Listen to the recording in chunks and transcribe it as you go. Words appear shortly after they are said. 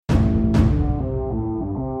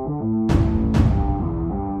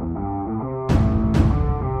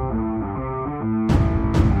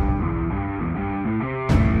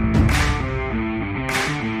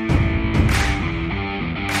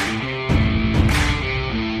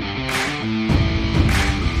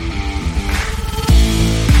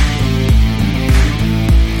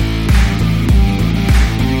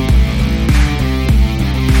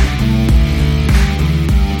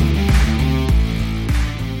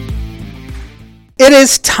It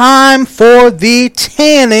is time for the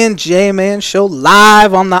Tan and J-Man Show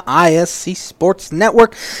live on the ISC Sports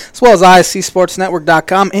Network, as well as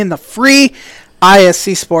ISCSportsNetwork.com and the free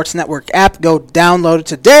ISC Sports Network app. Go download it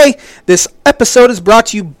today. This episode is brought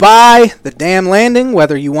to you by The Dam Landing.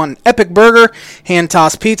 Whether you want an epic burger,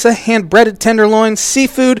 hand-tossed pizza, hand-breaded tenderloin,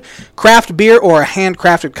 seafood, craft beer, or a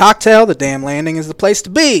handcrafted cocktail, The Dam Landing is the place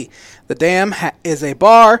to be. The Dam is a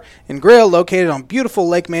bar and grill located on beautiful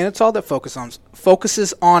Lake Manitou that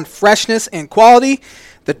focuses on freshness and quality.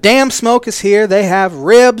 The Dam Smoke is here. They have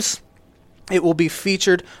ribs. It will be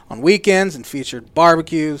featured on weekends and featured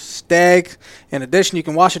barbecues, steak. In addition, you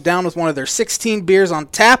can wash it down with one of their 16 beers on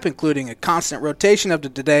tap, including a constant rotation up to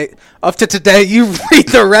today. You read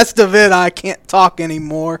the rest of it. I can't talk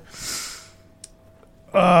anymore.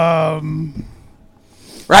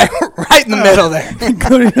 Right in the middle there.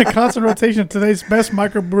 Including a constant rotation of today's best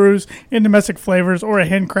microbrews in domestic flavors or a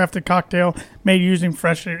handcrafted cocktail made using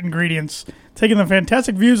fresh ingredients. Taking the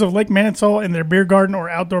fantastic views of Lake Manitou in their beer garden or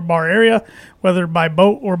outdoor bar area, whether by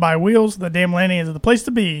boat or by wheels, the Dam Landing is the place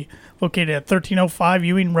to be. Located at 1305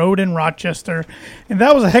 Ewing Road in Rochester. And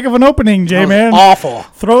that was a heck of an opening, J-Man. Awful.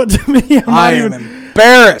 Throw it to me. I am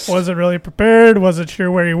embarrassed. Wasn't really prepared. Wasn't sure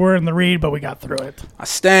where you were in the read, but we got through it. I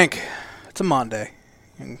stink. It's a Monday.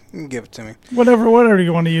 You can give it to me. Whatever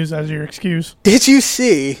you want to use as your excuse. Did you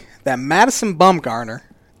see that Madison Bumgarner,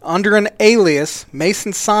 under an alias,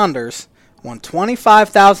 Mason Saunders, won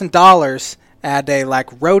 $25,000 at a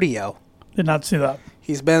rodeo? Did not see that.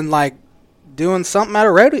 He's been doing something at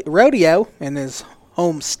a rodeo in his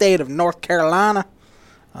home state of North Carolina,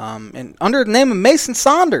 and under the name of Mason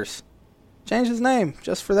Saunders. Changed his name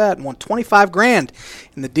just for that and won $25,000.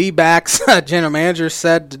 And the D-backs general manager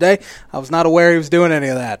said today, I was not aware he was doing any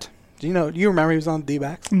of that. Do you remember he was on the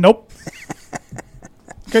D-backs? Nope.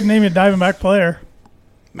 Couldn't name a Diamondback player.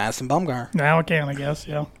 Madison Bumgarner. Now I can, I guess,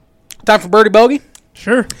 yeah. Time for Birdie Bogey.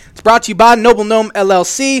 Sure. It's brought to you by Noble Gnome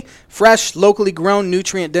LLC. Fresh, locally grown,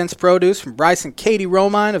 nutrient-dense produce from Bryce and Katie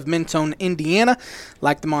Romine of Mentone, Indiana.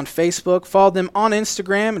 Like them on Facebook, follow them on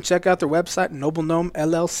Instagram, and check out their website,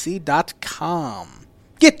 noblegnomellc.com.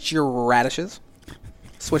 Get your radishes.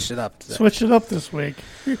 Switched it up today. Switched it up this week.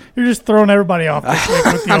 You're just throwing everybody off this week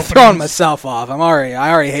with the I'm throwing myself off. I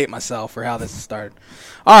already hate myself for how this started.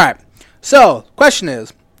 All right. So, question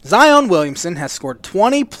is, Zion Williamson has scored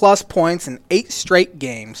 20-plus points in 8 straight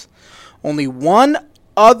games. Only one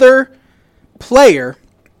other player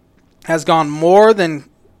has gone more than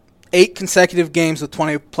 8 consecutive games with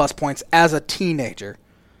 20-plus points as a teenager.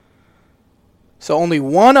 So only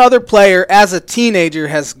one other player as a teenager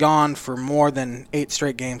has gone for more than 8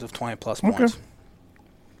 straight games of 20-plus points.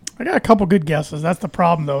 I got a couple good guesses. That's the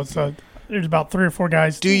problem, though. So there's about 3 or 4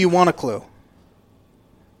 guys. Do you want a clue?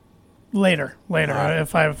 Later.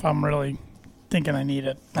 If I'm really thinking I need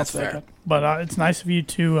it. That's fair. It. But it's nice of you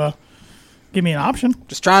to give me an option.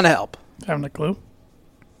 Just trying to help. Having a clue.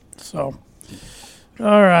 So,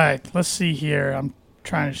 all right. Let's see here. I'm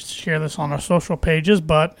trying to share this on our social pages,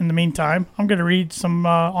 but in the meantime, I'm going to read some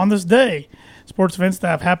on this day. Sports events that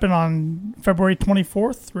have happened on February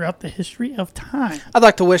 24th throughout the history of time. I'd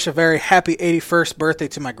like to wish a very happy 81st birthday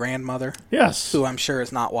to my grandmother. Yes. Who I'm sure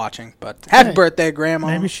is not watching, but happy birthday, Grandma.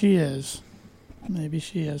 Maybe she is.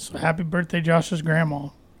 So happy birthday, Josh's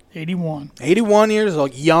grandma. 81. 81 years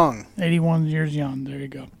old, young. 81 years young. There you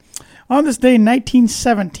go. On this day in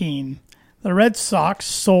 1917, the Red Sox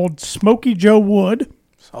sold Smokey Joe Wood.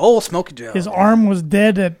 Oh, Smokey Joe. His arm was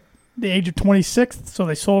dead at the age of 26, so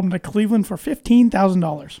they sold him to Cleveland for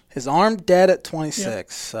 $15,000. His arm dead at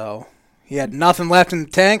 26, so he had nothing left in the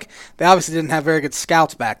tank. They obviously didn't have very good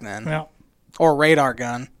scouts back then. Yeah. Or radar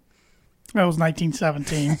gun. That was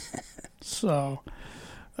 1917. So,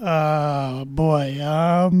 boy,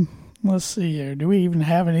 let's see here. Do we even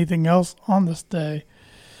have anything else on this day?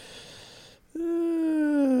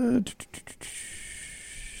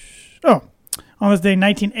 On this day in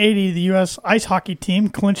 1980, the U.S. ice hockey team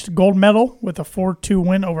clinched gold medal with a 4-2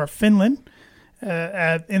 win over Finland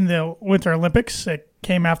in the Winter Olympics. It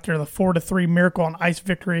came after the 4-3 Miracle on Ice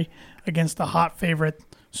victory against the hot favorite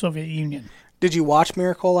Soviet Union. Did you watch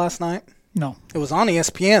Miracle last night? No. It was on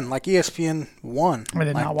ESPN, like ESPN 1. I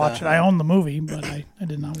did not watch it. I own the movie, but I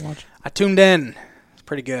did not watch it. I tuned in. It's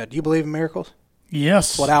pretty good. Do you believe in miracles? Yes.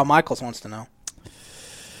 That's what Al Michaels wants to know.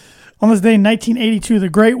 On this day in 1982, the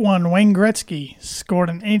great one, Wayne Gretzky, scored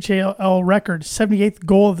an NHL record 78th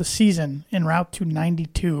goal of the season en route to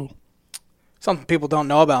 92. Something people don't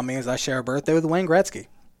know about me is I share a birthday with Wayne Gretzky.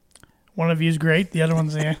 One of you is great. The other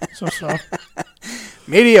one's so-so.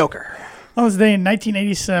 Mediocre. On this day in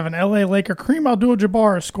 1987, L.A. Laker Kareem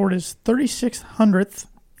Abdul-Jabbar scored his 3600th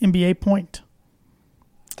NBA point.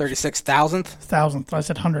 36,000th. Thousandth. I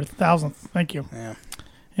said 100,000th. Thank you. Yeah.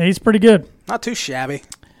 Yeah, he's pretty good. Not too shabby.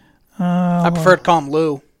 I prefer to call him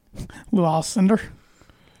Lou. Lou Alcindor.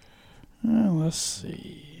 Let's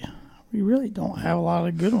see. We really don't have a lot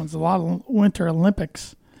of good ones. A lot of Winter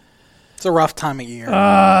Olympics. It's a rough time of year.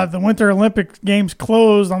 The Winter Olympic Games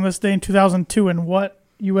closed on this day in 2002 in what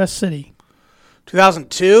U.S. city?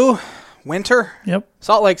 2002, winter. Yep.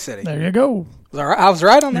 Salt Lake City. There you go. I was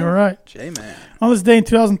right on that. You were right. J-Man. On this day in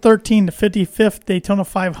 2013, the 55th Daytona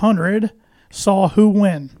 500 saw who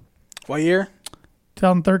win? What year?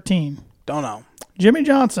 2013. Don't know. Jimmy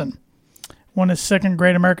Johnson won his second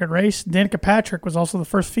Great American Race. Danica Patrick was also the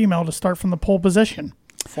first female to start from the pole position.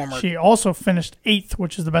 She also finished 8th,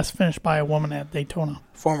 which is the best finish by a woman at Daytona.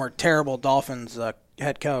 Former terrible Dolphins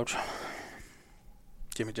head coach,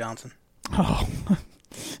 Jimmy Johnson. Oh,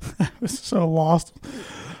 I was so lost.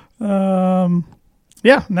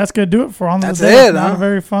 Yeah, and that's going to do it for on That's the day. it, Not huh? a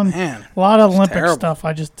very fun. Man, a lot of Olympic terrible. stuff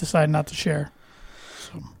I just decided not to share.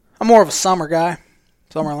 I'm more of a summer guy.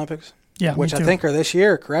 Summer Olympics. Yeah, Which me I too. think are this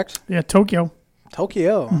year, correct? Yeah, Tokyo.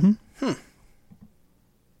 Tokyo. Mm-hmm.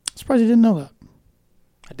 Surprised you didn't know that.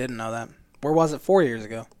 I didn't know that. Where was it 4 years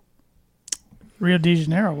ago? Rio de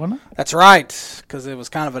Janeiro, wasn't it? That's right, because it was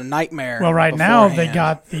kind of a nightmare. Well, right now they beforehand.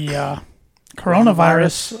 got the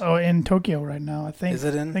coronavirus in Tokyo right now, I think. Is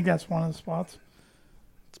it in? I think that's one of the spots.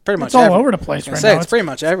 It's pretty much It's all over the place right now. It's pretty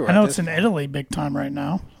much everywhere. I know at it's this in point. Italy big time right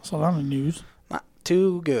now. Saw that on the news. Not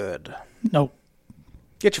too good. Nope.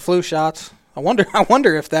 Get your flu shots. I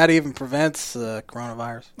wonder if that even prevents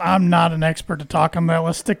coronavirus. I'm not an expert to talk on that.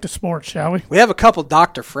 Let's stick to sports, shall we? We have a couple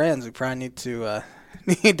doctor friends. We probably need to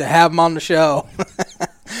have them on the show.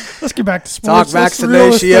 Let's get back to Talk sports. Let's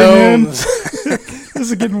reel this thing in. vaccinations.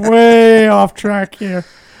 This is getting way off track here.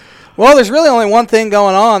 Well, there's really only one thing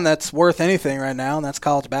going on that's worth anything right now, and that's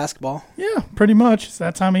college basketball. Yeah, pretty much. It's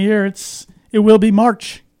that time of year. It will be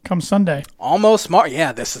March come Sunday. Almost March.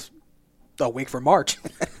 Yeah, this is a week for March.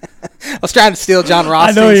 I was trying to steal John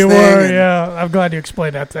Rothstein's I know you thing, were. and- Yeah, I'm glad you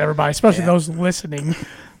explained that to everybody, especially Yeah. those listening.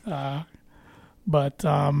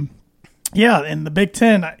 Yeah, in the Big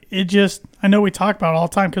Ten, I know we talk about it all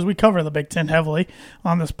the time because we cover the Big Ten heavily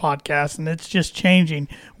on this podcast, and it's just changing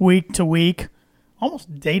week to week,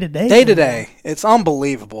 almost day to day. Day to day. It's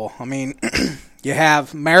unbelievable. I mean, you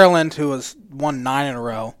have Maryland, who has won 9 in a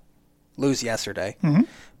row, lose yesterday. Mm-hmm.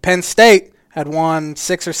 Penn State had won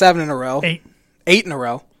 6 or 7 in a row. 8. 8 in a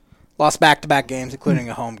row. Lost back-to-back games, including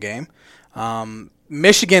a home game.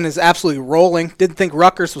 Michigan is absolutely rolling. Didn't think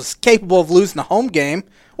Rutgers was capable of losing a home game,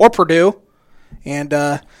 or Purdue. And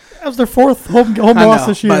That was their fourth home I loss know,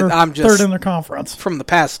 this year, but I'm just- third in their conference. from the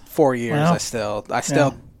past 4 years, Well, I still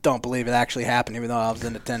yeah. don't believe it actually happened, even though I was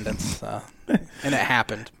in attendance. And it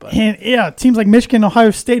happened. But And yeah, teams like Michigan, Ohio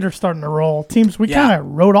State are starting to roll. Teams we Yeah. kind of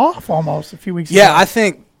wrote off almost a few weeks yeah, ago. I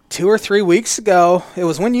think 2 or 3 weeks ago, it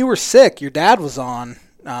was when you were sick. Your dad was on.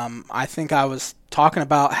 I think I was talking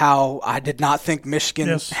about how I did not think Michigan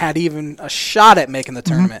Yes. had even a shot at making the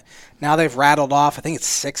tournament. Now they've rattled off, I think it's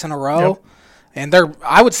 6 in a row. Yep. And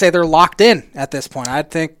I would say they're locked in at this point. I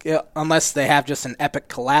think unless they have just an epic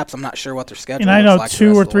collapse, I'm not sure what their schedule And I looks know like the 2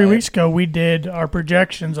 rest or of the 3 way. weeks ago we did our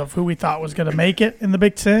projections of who we thought was going to make it in the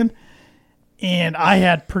Big Ten, and I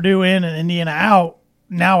had Purdue in and Indiana out.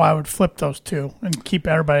 Now I would flip those two and keep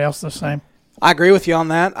everybody else the same. I agree with you on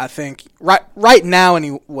that. I think right now,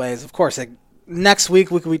 anyways, of course, next week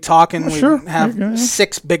we could be talking. Well, We sure. have Yeah.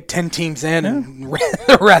 6 Big Ten teams in and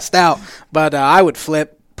the rest out. But I would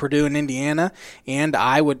flip Purdue and Indiana, and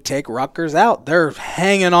I would take Rutgers out. They're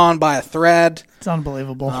hanging on by a thread, It's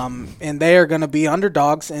unbelievable. and they are going to be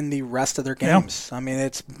underdogs in the rest of their games. I mean,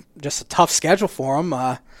 it's just a tough schedule for them.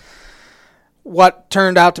 What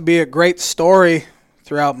turned out to be a great story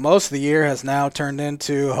throughout most of the year has now turned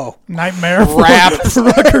into Nightmare crap. for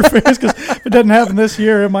Rutgers fans because if it doesn't happen this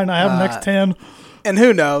year, it might not happen next 10. And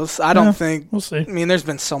who knows? I don't think. We'll see. I mean, there's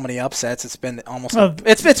been so many upsets. It's been almost. Uh,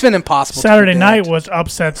 it's been impossible. Saturday to night predict. was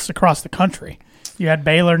upsets across the country. You had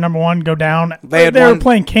Baylor, number 1, go down. They had were won-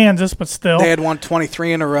 playing Kansas, but still. They had won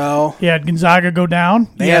 23 in a row. You had Gonzaga go down.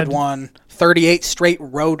 They had won 38 straight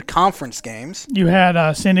road conference games. You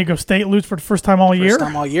had San Diego State lose for the first time all year. First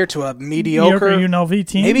time all year to a mediocre, UNLV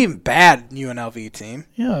team. maybe even bad UNLV team.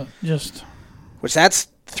 Yeah, just Which that's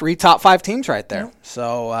 3 top 5 teams right there. Yep.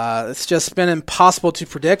 So it's just been impossible to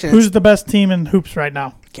predict. And who's it's the best team in hoops right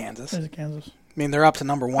now? Kansas? Is it Kansas? I mean, they're up to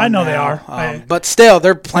number 1. I know now. they are. But still,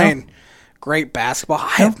 they're playing great basketball. I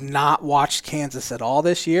have not watched Kansas at all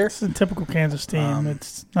this year. It's a typical Kansas team.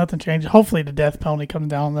 It's nothing changes. Hopefully the death penalty comes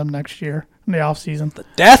down on them next year in the offseason. The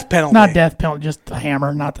death penalty. Not death penalty, just the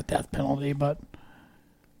hammer, not the death penalty, but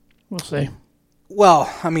we'll see.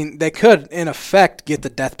 Well, I mean, they could, in effect, get the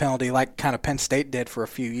death penalty like kind of Penn State did for a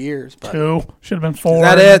few years. But 2. Should have been 4. Is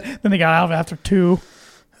that it? Then they got out after 2.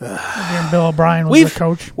 And Bill O'Brien was the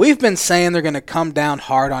coach. We've been saying they're going to come down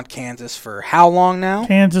hard on Kansas for how long now?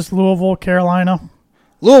 Kansas, Louisville, Carolina.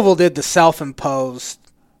 Louisville did the self-imposed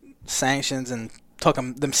sanctions and took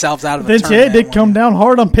themselves out of the The tournament. NCAA did come down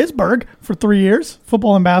hard on Pittsburgh for 3 years,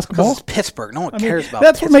 football and basketball. Because it's Pittsburgh. No one cares about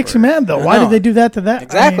That's Pittsburgh. what makes you mad, though. Why did they do that to that?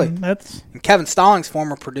 Exactly. I mean, that's And Kevin Stallings,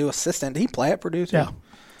 former Purdue assistant, did he play at Purdue too? Yeah.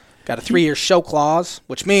 Got a 3-year show clause,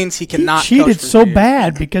 which means he he cannot cheated coach for so 3 years.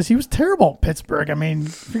 bad because he was terrible at Pittsburgh. I mean,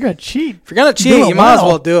 if you're going to cheat. If you're going to do cheat, it you might as well.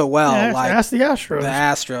 well do it well. Yeah, like ask the Astros. the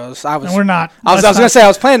Astros. And we're not. I was going to say, I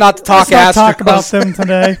was planning not to talk Let's not Astros. talk about them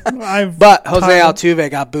today. But Jose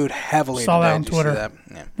Altuve got booed heavily Saw today. that on Did you see Twitter. that?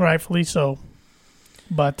 Yeah. Rightfully so.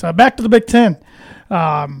 But back to the Big Ten.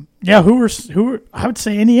 Who were? I would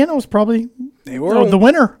say Indiana was probably They were the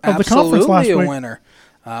winner of the conference last absolutely week. a winner.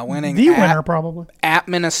 Winning The winner, probably. at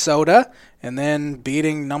Minnesota and then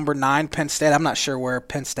beating number 9 Penn State. I'm not sure where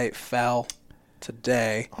Penn State fell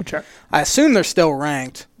today. I'll check. I assume they're still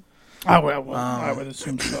ranked. I would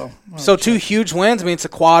assume so. So 2 huge wins. I mean, it's a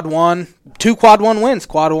quad one, 2 quad one wins,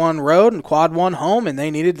 quad one road and quad one home, and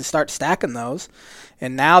they needed to start stacking those.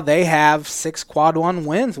 And now they have 6 quad one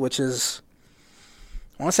wins, which is,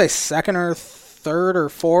 I want to say second or third or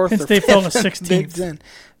fourth. Penn or State fifth fell to in the 16th. Big Ten.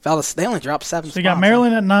 They only dropped 7 So you got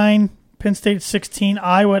Maryland at 9, Penn State at 16,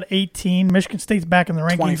 Iowa at 18, Michigan State's back in the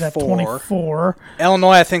rankings at 24.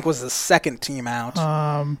 Illinois, I think, was the second team out.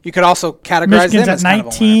 You could also categorize Michigan's them at as kind of a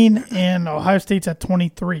winner. 19, and Ohio State's at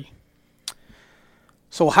 23.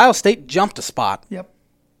 So Ohio State jumped a spot Yep.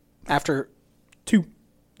 after 2.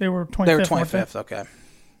 They were 25th. they were weren't they? 25th. Okay.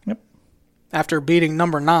 Yep. After beating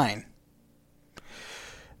number 9.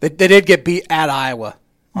 They did get beat at Iowa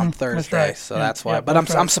on Thursday, right. so Yeah, that's why. yeah, But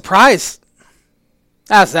that's I'm right. surprised.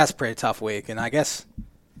 That's a pretty tough week, and I guess,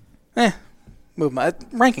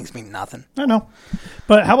 rankings mean nothing. I know.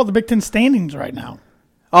 But how about the Big Ten standings right now?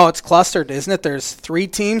 Oh, it's clustered, isn't it? There's 3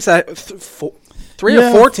 teams that 3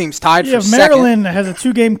 Yeah. or 4 teams tied Yeah, for second. Maryland has a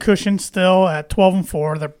 2-game cushion still at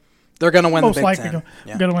 12-4. They're They're going to win most the Big likely Ten.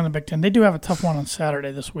 Yeah. going to win the Big Ten. They do have a tough one on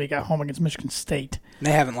Saturday this week at home against Michigan State.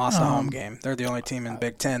 They haven't lost a home game. They're the only team in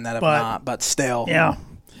Big Ten that have But- not, but still. Yeah.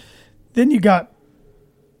 Then you got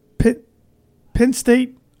Penn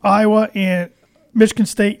State, Iowa, and Michigan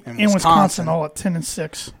State And and Wisconsin Wisconsin. all at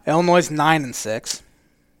 10-6. Illinois 9-6.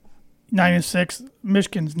 9-6.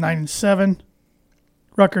 Michigan's 9-7.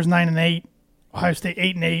 Rutgers 9-8. Ohio State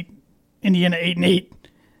 8-8. Indiana 8-8.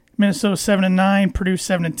 Minnesota 7-9. Purdue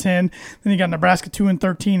 7-10. Then you got Nebraska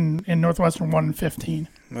 2-13 and Northwestern 1-15.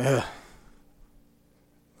 Ugh.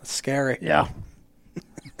 That's scary. Yeah.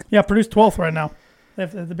 Yeah, Purdue's 12th right now. They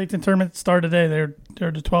have the Big Ten tournament started today.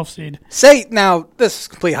 They're the 12th seed. Say now, this is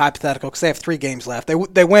complete hypothetical because they have 3 games left.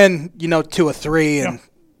 They win, 2 or 3, and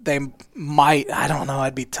they might. I don't know.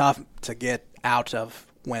 It'd be tough to get out of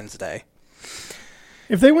Wednesday.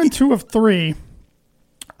 If they win 2 of 3,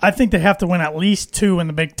 I think they have to win at least 2 in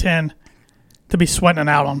the Big Ten to be sweating it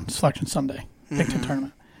out on Selection Sunday, Big Ten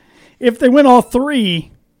tournament. If they win all 3,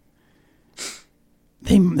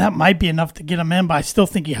 that might be enough to get them in, but I still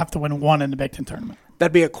think you have to win 1 in the Big Ten tournament.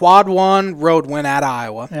 That'd be a quad 1 road win at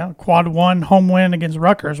Iowa. Yeah, quad 1 home win against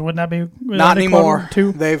Rutgers. Wouldn't that be? Not anymore.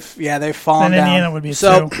 2? They've fallen Then down. Indiana would be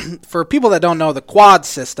so 2. For people that don't know the quad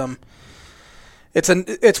system,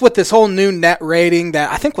 it's with this whole new net rating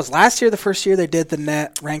that I think was last year. The first year they did the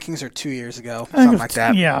net rankings, or 2 years ago, something like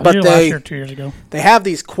that. Yeah, but last year, 2 years ago. They have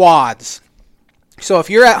these quads. So if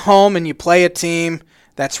you're at home and you play a team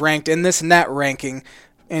that's ranked in this net ranking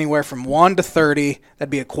anywhere from 1 to 30, that'd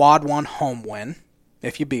be a quad 1 home win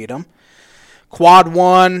if you beat them. Quad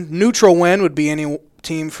 1 neutral win would be any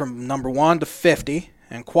team from number 1 to 50,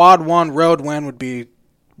 and quad 1 road win would be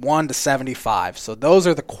 1 to 75. So those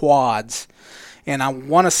are the quads. And I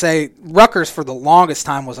want to say Rutgers for the longest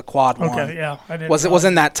time was a quad 1. Okay, yeah, I did. Was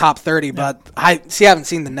in that top 30, but I haven't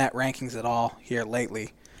seen the net rankings at all here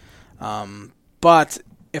lately. But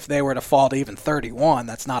if they were to fall to even 31,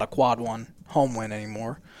 that's not a quad 1 home win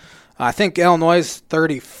anymore. I think Illinois is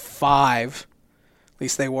 35. At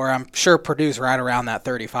least they were. I'm sure Purdue's right around that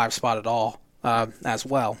 35 spot at all as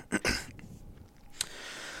well.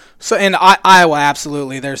 So in Iowa,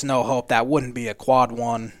 absolutely, there's no hope. That wouldn't be a quad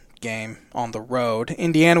 1 game on the road.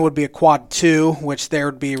 Indiana would be a quad 2, which there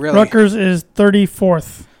would be really... Rutgers is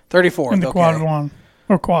 34th 34th, in the okay. quad 1,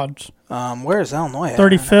 or quads. Where is Illinois at?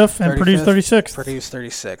 35th, and Purdue's 36th. Purdue's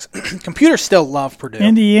 36. Computers still love Purdue.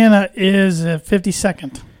 Indiana is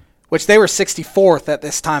 52nd. Which they were 64th at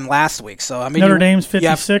this time last week. So I mean, Notre Dame's you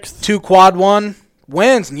have 56th. 2 quad 1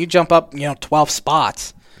 wins and you jump up, 12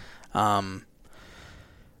 spots.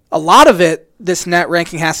 A lot of it, this net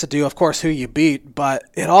ranking has to do, of course, who you beat, but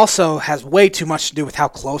it also has way too much to do with how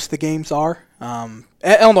close the games are.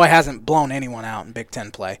 Illinois hasn't blown anyone out in Big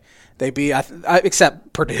Ten play. They beat,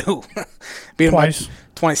 except Purdue, beat them Twice. by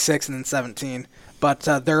 26 and then 17. But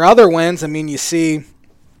their other wins, you see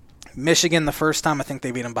Michigan the first time, I think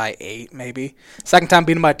they beat them by 8, maybe. Second time,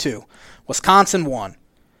 beat them by 2. Wisconsin 1.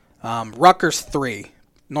 Rutgers 3.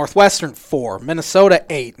 Northwestern 4, Minnesota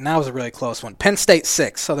 8, and that was a really close one. Penn State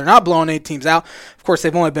 6, so they're not blowing 8 teams out. Of course,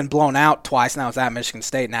 they've only been blown out twice. Now it's at Michigan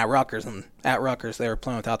State and at Rutgers, and at Rutgers they were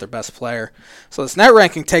playing without their best player. So this net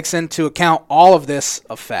ranking takes into account all of this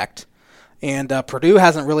effect, and Purdue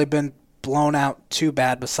hasn't really been blown out too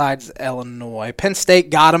bad besides Illinois. Penn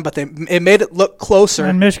State got them, but it made it look closer.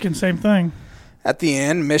 And Michigan, same thing. At the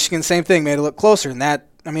end, Michigan, same thing, made it look closer, and that,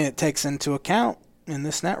 it takes into account in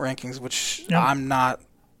this net rankings, which I'm not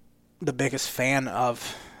the biggest fan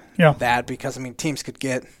of that because, teams could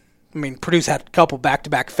get – Purdue's had a couple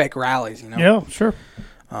back-to-back fake rallies, Yeah, sure.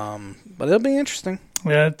 But it'll be interesting.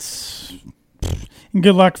 Yeah, it's –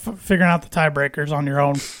 good luck figuring out the tiebreakers on your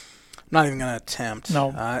own. I'm not even going to attempt.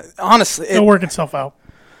 No. Honestly. It'll work itself out,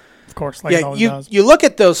 of course, like it always does. You look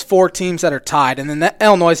at those 4 teams that are tied, and then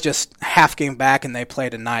Illinois is just half game back, and they play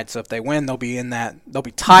tonight. So if they win, they'll be in that – they'll be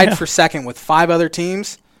tied for second with 5 other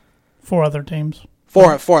teams. 4 other teams.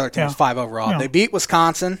 Four other teams, 5 overall. Yeah. They beat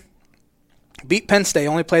Wisconsin, beat Penn State,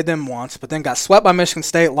 only played them once, but then got swept by Michigan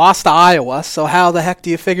State, lost to Iowa. So how the heck do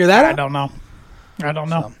you figure that out? I don't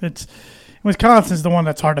know. It's Wisconsin's the one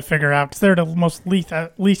that's hard to figure out because they're the most least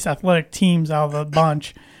athletic teams out of the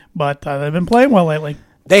bunch, but they've been playing well lately.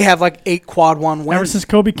 They have like 8 quad 1 wins. Ever since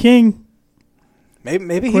Kobe King.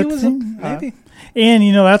 Maybe he was maybe.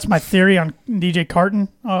 And, that's my theory on DJ Carton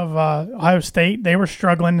of Ohio State. They were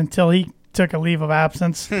struggling until he took a leave of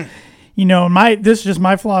absence. This is just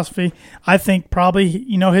my philosophy. I think probably,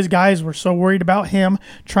 his guys were so worried about him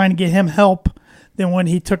trying to get him help. Then when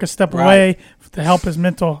he took a step away to help his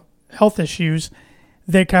mental health issues,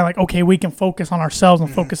 they're kind of like, okay, we can focus on ourselves and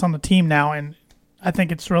focus on the team now. And I think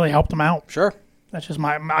it's really helped him out. Sure. That's just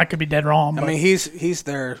I could be dead wrong. But. He's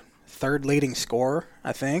their 3rd leading scorer,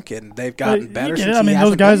 I think, and they've gotten better since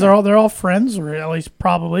those guys they're all friends, or at least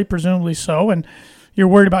presumably so, and you're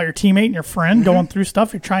worried about your teammate and your friend going through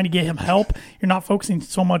stuff. You're trying to get him help. You're not focusing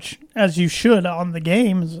so much as you should on the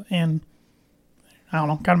games, and I don't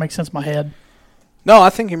know, kind of makes sense in my head. No, I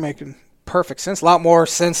think you're making perfect sense. A lot more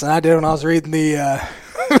sense than I did when I was reading the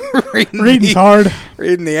reading's hard.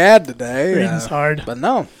 Reading the ad today. Reading's hard. But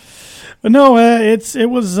no, it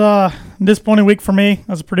was a disappointing week for me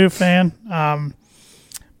as a Purdue fan.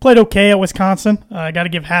 Played okay at Wisconsin. I got to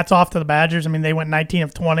give hats off to the Badgers. They went 19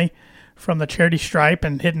 of 20 from the charity stripe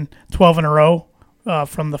and hitting 12 in a row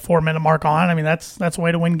from the 4-minute mark on. That's a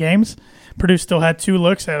way to win games. Purdue still had 2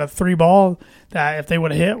 looks at a 3 ball that if they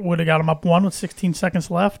would have hit, would have got them up 1 with 16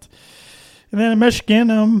 seconds left. And then in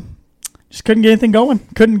Michigan, just couldn't get anything going.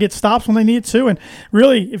 Couldn't get stops when they needed to. And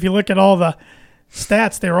really, if you look at all the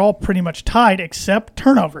stats, they were all pretty much tied except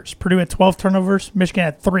turnovers. Purdue had 12 turnovers. Michigan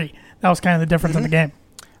had 3. That was kind of the difference in the game.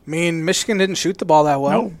 Michigan didn't shoot the ball that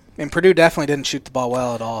well. No. And Purdue definitely didn't shoot the ball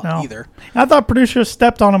well at all either. I thought Purdue should have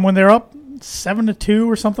stepped on them when they were up 7-2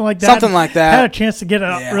 or something like that. Something like that. Had a chance to get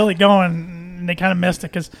it really going, and they kind of missed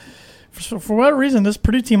it because for whatever reason, this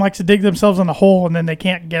Purdue team likes to dig themselves in a hole, and then they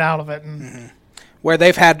can't get out of it. And Where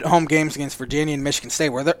they've had home games against Virginia and Michigan State,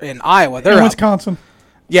 where they're in Iowa, they're in up. Wisconsin.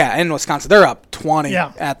 Yeah, in Wisconsin, they're up 20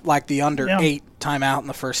 Yeah. at like the under 8 timeout in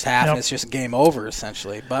the first half, Yep. and it's just game over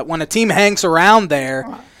essentially. But when a team hangs around there,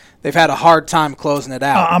 they've had a hard time closing it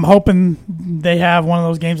out. I'm hoping they have one of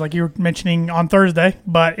those games like you were mentioning on Thursday,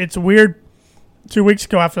 but it's weird. 2 weeks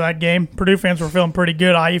ago after that game, Purdue fans were feeling pretty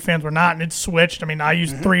good. IU fans were not, and it switched.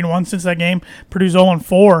 IU's 3-1 since that game. Purdue's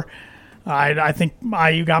 0-4. I think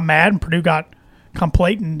IU got mad, and Purdue got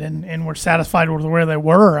complacent and were satisfied with where they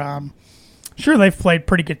were. Sure, they've played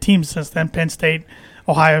pretty good teams since then, Penn State,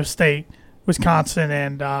 Ohio State, Wisconsin,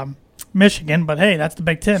 and Michigan. But, hey, that's the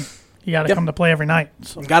Big Ten. You got to come to play every night.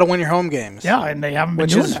 So. You got to win your home games. Yeah, and they haven't been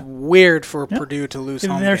which doing is that. weird for Purdue to lose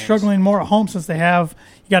home They're games. struggling more at home since they have.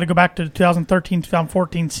 You got to go back to the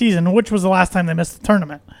 2013-2014 season, which was the last time they missed the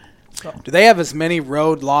tournament. So. Do they have as many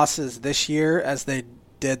road losses this year as they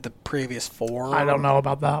did the previous 4? I don't know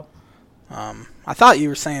about that. I thought you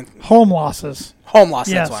were saying Home losses. home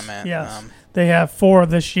losses. Yes, That's what I meant. yes. They have 4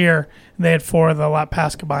 this year. And they had 4 of the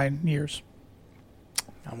past combined years.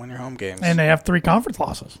 I'll win your home games. And they have 3 conference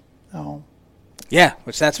losses. Oh. Yeah,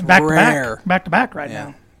 which that's Back rare. to back right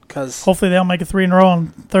now. because hopefully they'll make it 3 in a row on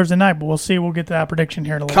Thursday night, but we'll see. We'll get to that prediction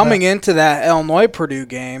here in a little coming bit. into that Illinois-Purdue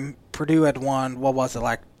game, Purdue had won,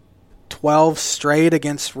 12 straight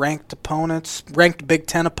against ranked Big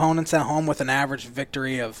Ten opponents at home with an average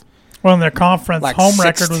victory of Well, in their conference, home 16.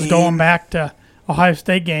 record was going back to Ohio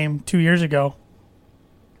State game 2 years ago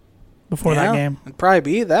before that game. It'd probably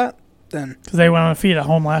be that then. Because they went undefeated at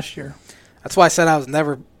home last year. That's why I said I was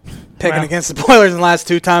never picking against the Boilers in the last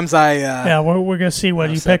 2 times we're going to see what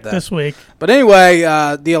you picked this week. But anyway,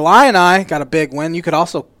 the Illini got a big win. You could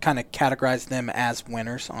also kind of categorize them as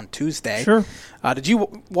winners on Tuesday. Sure. Did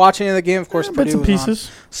you watch any of the game? Of course, Purdue bits and was pieces.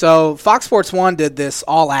 on. So Fox Sports 1 did this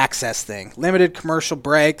all-access thing. Limited commercial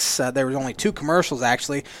breaks. There was only 2 commercials,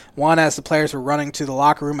 actually. One as the players were running to the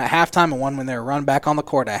locker room at halftime, and one when they were run back on the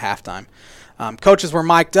court at halftime. Coaches were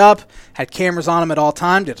mic'd up, had cameras on them at all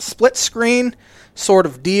times, did a split screen sort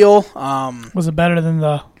of deal. Was it better than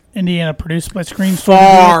the Indiana-Purdue split screen?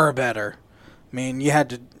 Far better. I mean, I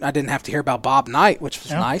didn't have to hear about Bob Knight, which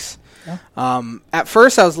was nice. Yeah. At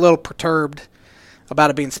first, I was a little perturbed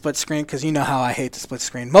about it being split screen because you know how I hate the split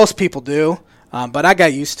screen. Most people do, but I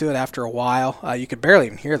got used to it after a while. You could barely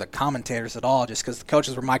even hear the commentators at all just because the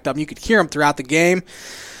coaches were mic'd up. And you could hear them throughout the game.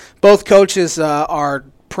 Both coaches are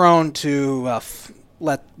prone to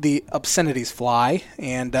let the obscenities fly,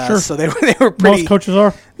 and so they were pretty. Most coaches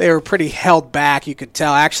are. They were pretty held back. You could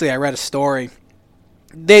tell. Actually, I read a story.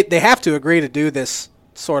 They have to agree to do this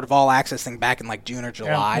sort of all access thing back in like June or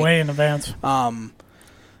July. Yeah, way in advance.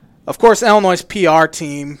 Of course, Illinois' PR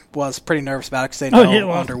team was pretty nervous about it because they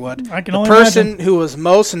know Underwood. I can the only person imagine. who was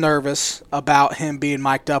most nervous about him being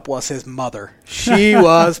mic'd up was his mother. She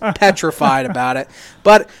was petrified about it,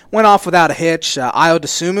 but went off without a hitch. Ayo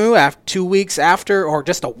Dosunmu, 2 weeks after, or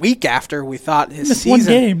just a week after, we thought his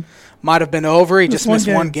season might have been over. He just missed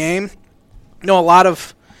one game. You know, a lot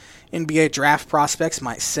of NBA draft prospects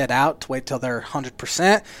might sit out to wait till they're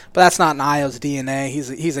 100%, but that's not in Ayo's DNA.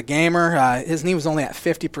 He's a gamer. His knee was only at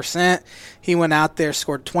 50%. He went out there,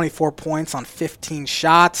 scored 24 points on 15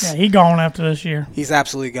 shots. Yeah, he's gone after this year. He's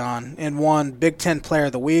absolutely gone. And won Big Ten Player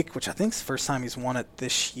of the Week, which I think is the first time he's won it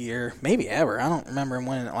this year. Maybe ever. I don't remember him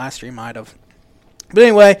winning it last year. He might have. But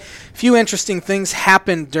anyway, a few interesting things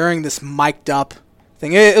happened during this mic'd up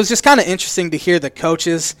thing. It was just kind of interesting to hear the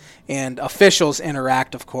coaches and officials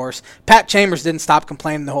interact, of course. Pat Chambers didn't stop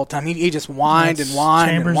complaining the whole time. He just whined and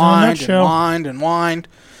whined and whined and whined and whined,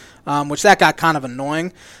 which that got kind of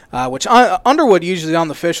annoying, which Underwood usually on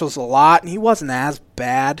the officials a lot, and he wasn't as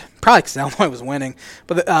bad, probably because Illinois was winning.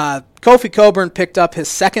 But Kofi Coburn picked up his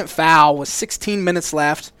second foul with 16 minutes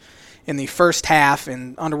left in the first half,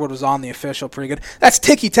 and Underwood was on the official pretty good. That's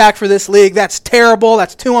ticky-tack for this league. That's terrible.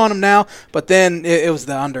 That's 2 on him now. But then it was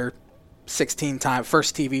the under 16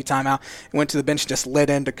 first TV timeout. He went to the bench and just lit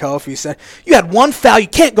into Kofi. He said, you had 1 foul. You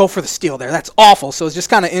can't go for the steal there. That's awful. So it's just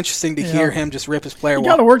kind of interesting to hear him just rip his player. You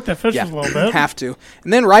got to work the officials a little bit. Have to.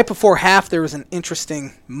 And then right before half, there was an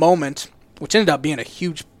interesting moment, which ended up being a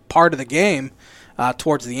huge part of the game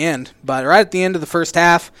towards the end. But right at the end of the first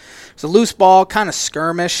half, it was a loose ball, kind of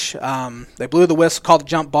skirmish. They blew the whistle, called the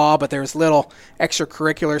jump ball, but there was little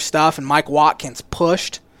extracurricular stuff, and Mike Watkins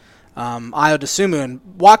pushed Ayo Dosunmu, and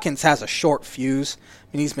Watkins has a short fuse. I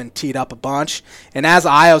mean, he's been teed up a bunch. And as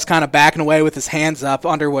Ayo's kind of backing away with his hands up,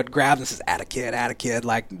 Underwood grabs and says, "Atta kid."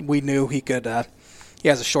 Like, we knew he could, he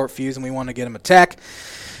has a short fuse, and we wanted to get him a tech.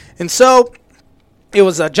 And so it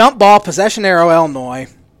was a jump ball, possession arrow, Illinois.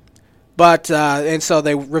 But and so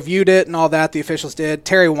they reviewed it and all that. The officials did.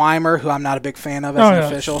 Terry Weimer, who I'm not a big fan of as an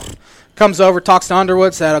official, comes over, talks to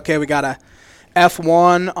Underwood, said, "Okay, we got a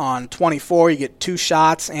F1 on 24. You get 2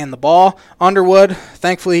 shots and the ball." Underwood,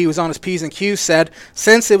 thankfully he was on his P's and Q's, said,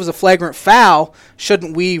 "Since it was a flagrant foul,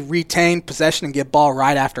 shouldn't we retain possession and get ball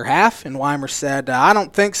right after half?" And Weimer said, "I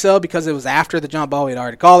don't think so because it was after the jump ball. We'd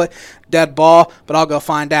already called it. Dead ball, but I'll go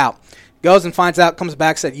find out." Goes and finds out, comes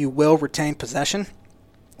back, said, "You will retain possession."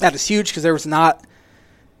 That is huge because there were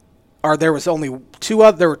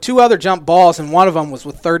 2 other jump balls, and one of them was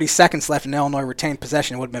with 30 seconds left and Illinois retained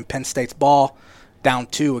possession. It would have been Penn State's ball, down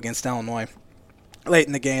 2 against Illinois late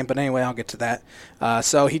in the game. But anyway, I'll get to that.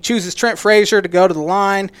 So he chooses Trent Frazier to go to the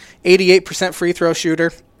line, 88% free throw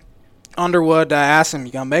shooter. Underwood asks him,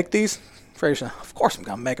 "You going to make these?" Frazier said, "Of course I'm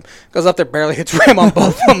going to make them." Goes up there, barely hits rim on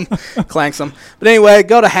both of them, clanks them. But anyway,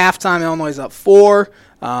 go to halftime. Illinois is up 4.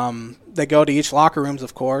 They go to each locker rooms,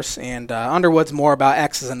 of course, and Underwood's more about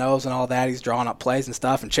X's and O's and all that. He's drawing up plays and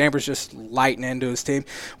stuff, and Chambers just lighting into his team.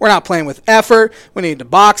 We're not playing with effort. We need to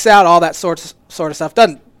box out, all that sort of stuff.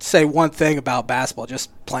 Doesn't say one thing about basketball, just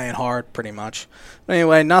playing hard pretty much. But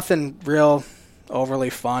anyway, nothing real overly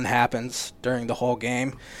fun happens during the whole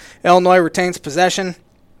game. Illinois retains possession.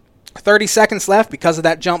 30 seconds left because of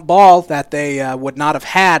that jump ball that they would not have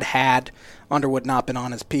had Underwood not been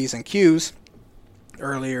on his P's and Q's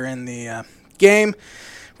earlier in the game.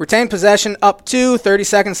 Retained possession up to 30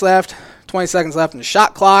 seconds left, 20 seconds left in the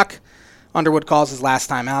shot clock. Underwood calls his last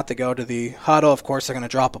time out. They go to the huddle. Of course, they're going to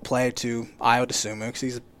drop a play to Ayo Dosunmu because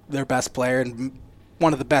he's their best player and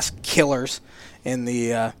one of the best killers in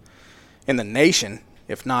the nation,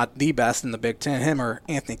 if not the best in the Big Ten, him or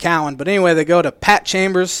Anthony Cowan. But anyway, they go to Pat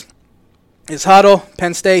Chambers, his huddle.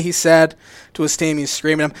 Penn State, he said to his team, he's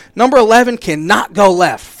screaming at him, number 11 cannot go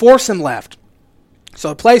left. Force him left. So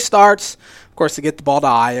the play starts, of course, to get the ball to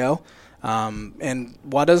Ayo. And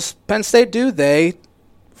what does Penn State do? They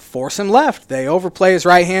force him left. They overplay his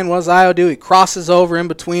right hand. What does Ayo do? He crosses over in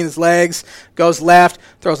between his legs, goes left,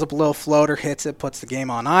 throws up a little floater, hits it, puts the game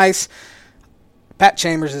on ice. Pat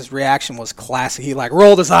Chambers' reaction was classic. He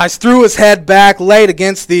rolled his eyes, threw his head back, laid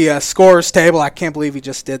against the scorer's table. I can't believe he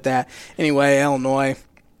just did that. Anyway, Illinois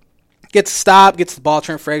gets stopped, gets the ball.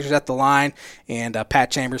 Trent Frazier's at the line, and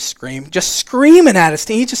Pat Chambers screaming at his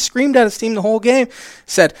team. He just screamed at his team the whole game.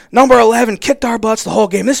 Said, number 11 kicked our butts the whole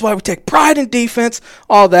game. This is why we take pride in defense,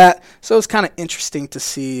 all that. So it was kind of interesting to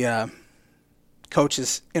see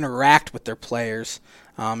coaches interact with their players.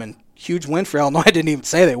 And huge win for Illinois. I didn't even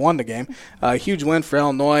say they won the game. Huge win for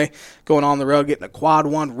Illinois going on the road, getting a quad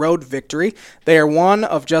one road victory. They are one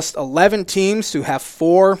of just 11 teams to have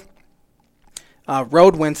 4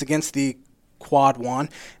 road wins against the quad one.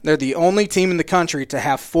 They're the only team in the country to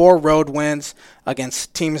have 4 road wins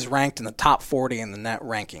against teams ranked in the top 40 in the net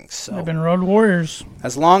rankings. So they've been road warriors.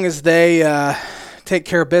 As long as they take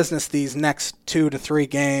care of business these next 2 to 3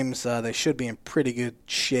 games, they should be in pretty good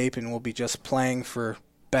shape and will be just playing for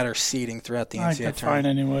better seeding throughout the NCAA I think they're fine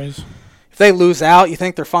anyways. If they lose out, you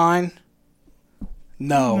think they're fine?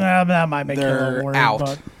 No. Nah, that might make you a little they're worried, out.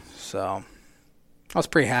 but So I was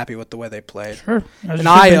pretty happy with the way they played. sure. And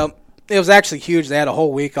Ayo, it was actually huge. They had a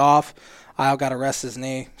whole week off. Ayo got to rest his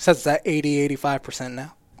knee. Says it's at 80-85%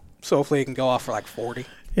 now. So hopefully he can go off for 40.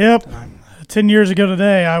 Yep. 10 years ago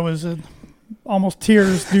today, I was in almost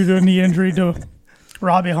tears due to a knee injury to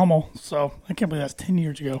Robbie Hummel. So I can't believe that's 10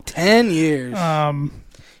 years ago. 10 years.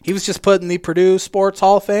 He was just put in the Purdue Sports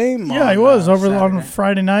Hall of Fame. Yeah, he was over Saturday. on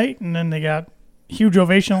Friday night, and then they got huge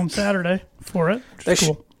ovation on Saturday for it, which is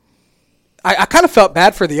cool. I kind of felt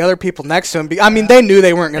bad for the other people next to him. I mean, they knew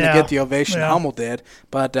they weren't going to get the ovation Hummel did,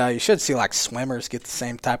 but you should see swimmers get the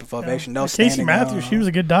same type of ovation. No standing. Casey Matthews, she was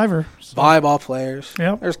a good diver. So. Volleyball players.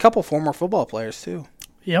 Yep. There's a couple former football players too.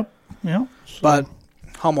 Yep. So. But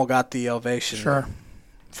Hummel got the ovation. Sure.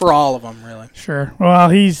 For all of them, really. Sure. Well,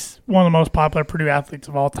 he's one of the most popular Purdue athletes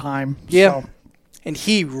of all time. Yeah. So. And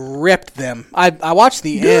he ripped them. I watched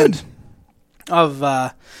the end of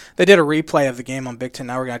they did a replay of the game on Big Ten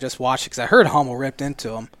Network. I just watched it because I heard Hummel ripped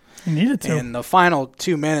into him. He needed to. In the final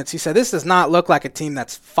 2 minutes, he said, this does not look like a team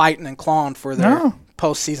that's fighting and clawing for their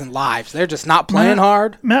postseason lives. They're just not playing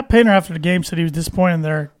hard. Matt Painter, after the game, said he was disappointed in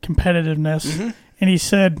their competitiveness. Mm-hmm. And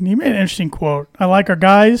he made an interesting quote. I like our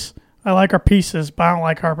guys. I like our pieces, but I don't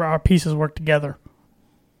like our pieces work together.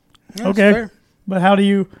 Yeah, okay. fair. But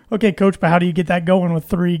Coach, but how do you get that going with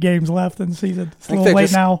 3 games left in the season? It's I think a little they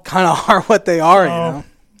late now. kind of are what they are, you know.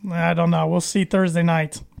 I don't know. We'll see Thursday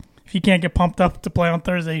night. If you can't get pumped up to play on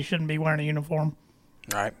Thursday, you shouldn't be wearing a uniform.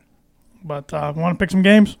 Right. But want to pick some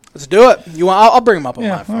games? Let's do it. I'll bring them up on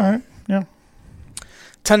my phone. All right. Yeah.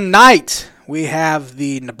 Tonight, we have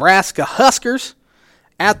the Nebraska Huskers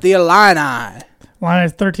at the Illini. Line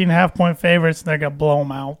is 13.5-point favorites, and they're going to blow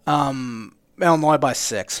them out. Illinois by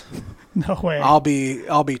 6. No way. I'll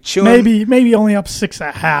be chewing. Maybe only up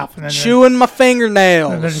 6.5. And then chewing my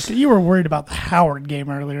fingernails. You were worried about the Howard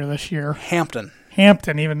game earlier this year. Hampton,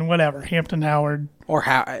 even whatever. Hampton, Howard, or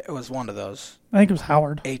it was one of those. I think it was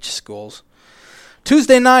Howard. H schools.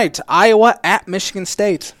 Tuesday night, Iowa at Michigan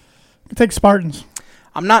State. Take Spartans.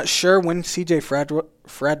 I'm not sure when C.J.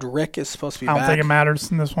 Frederick is supposed to be back. I don't think it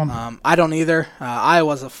matters in this one. I don't either.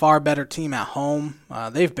 Iowa's a far better team at home.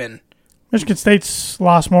 They've been. Michigan State's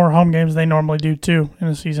lost more home games than they normally do, too, in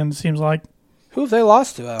the season, it seems like. Who have they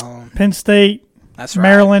lost to at home? Penn State. That's right.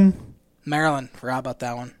 Maryland. Forgot about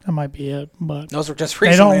that one. That might be it. But those were just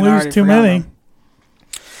recently. They don't lose too many.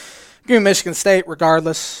 Give me Michigan State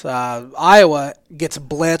regardless. Iowa gets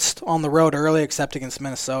blitzed on the road early, except against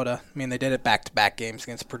Minnesota. I mean, they did it back-to-back games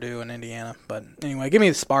against Purdue and Indiana. But anyway, give me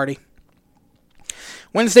the Sparty.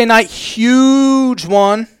 Wednesday night, huge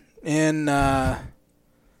one in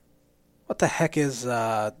what the heck is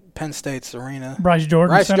Penn State's arena? Bryce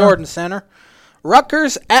Jordan Center.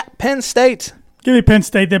 Rutgers at Penn State. Give me Penn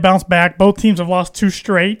State. They bounce back. Both teams have lost 2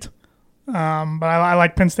 straight. But I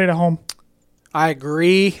like Penn State at home. I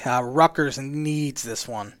agree. Rutgers needs this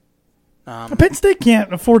one. Penn State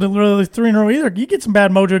can't afford to lose 3 in a row either. You get some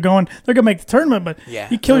bad mojo going, they're going to make the tournament, but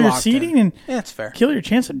you kill your seeding and it's fair. Kill your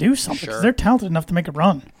chance to do something because they're talented enough to make a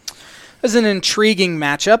run. This is an intriguing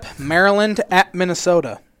matchup. Maryland at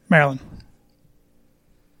Minnesota. Maryland.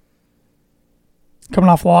 Coming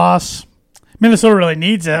off loss. Minnesota really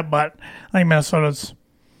needs it, but I think Minnesota's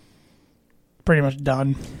pretty much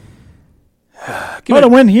done. But a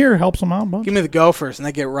win here helps them out. But. Give me the Gophers, and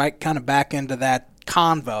they get right kind of back into that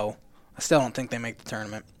convo. I still don't think they make the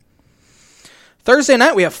tournament. Thursday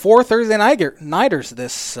night, we have 4 Thursday nighters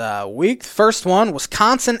this week. First one,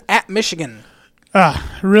 Wisconsin at Michigan.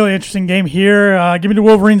 Really interesting game here. Give me the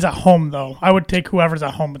Wolverines at home, though. I would take whoever's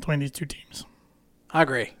at home between these two teams. I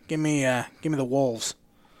agree. Give me the Wolves.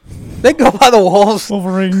 They go by the Wolves.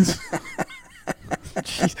 Wolverines.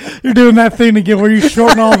 Jeez, you're doing that thing again where you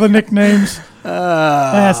shorten all the nicknames.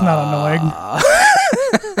 That's not annoying.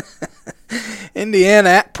 Indiana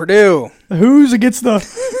at Purdue. The Who's against the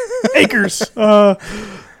Akers.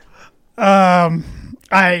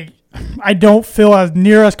 I don't feel as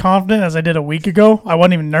near as confident as I did a week ago. I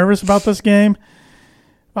wasn't even nervous about this game.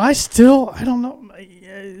 But I don't know.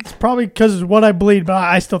 It's probably because of what I believe, but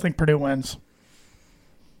I still think Purdue wins.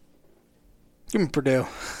 Give me Purdue.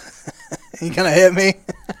 You gonna hit me?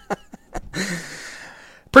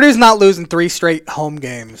 Purdue's not losing 3 straight home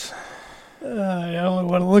games. I don't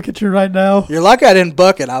want to look at you right now. You're lucky I didn't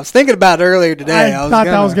book it. I was thinking about it earlier today. I thought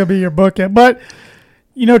that was going to be your book. But,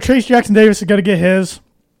 Trace Jackson Davis is going to get his.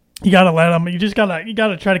 You got to let him. You got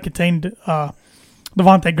to try to contain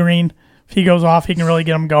Devontae Green. If he goes off, he can really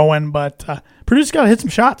get him going. But Purdue's got to hit some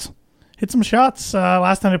shots.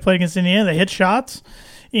 Last time they played against Indiana, they hit shots.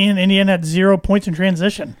 And Indiana had 0 points in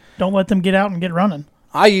transition. Don't let them get out and get running.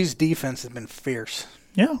 IU's defense has been fierce.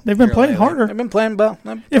 Yeah, they've been playing harder. They've been playing well.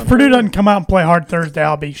 If Purdue doesn't come out and play hard Thursday,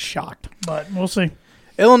 I'll be shocked. But we'll see.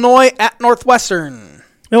 Illinois at Northwestern.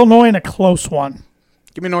 Illinois in a close one.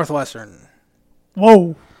 Give me Northwestern.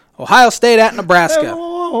 Whoa. Ohio State at Nebraska.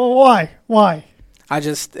 Why?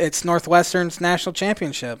 It's Northwestern's national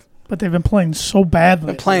championship. But they've been playing so badly.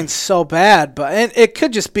 Been playing so bad, but it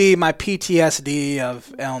could just be my PTSD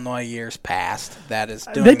of Illinois years past that is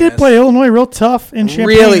doing They did this. play Illinois real tough in Champaign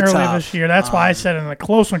really earlier tough. this year. That's why I said in a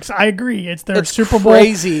close one, because I agree. It's their Super Bowl.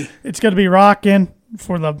 Crazy. It's going to be rocking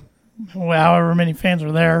for the however many fans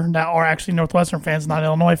are there. That are actually Northwestern fans, not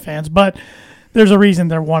Illinois fans. But there's a reason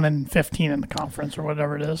they're 1-15 in the conference or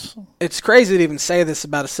whatever it is. It's crazy to even say this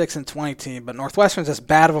about a 6-20 team, but Northwestern's as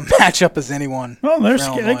bad of a matchup as anyone. Well, they're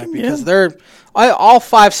because they're all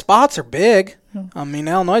 5 spots are big. Yeah. I mean,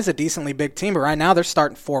 Illinois is a decently big team, but right now they're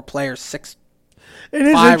starting 4 players, 6. It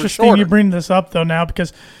is interesting you bring this up though now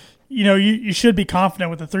because you should be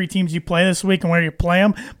confident with the 3 teams you play this week and where you play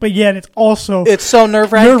them, but yet it's so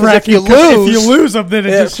nerve-wracking if you lose them, then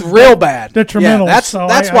it's just real bad, detrimental. Yeah,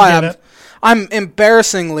 that's why I'm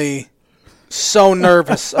embarrassingly so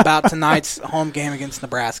nervous about tonight's home game against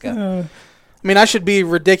Nebraska. I mean, I should be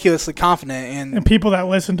ridiculously confident in. And people that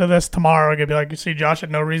listen to this tomorrow are gonna be like, "You see, Josh had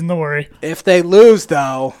no reason to worry." If they lose,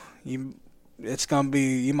 though, it's gonna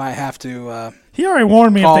be. You might have to. He already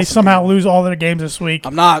warned me if they somehow lose all their games this week.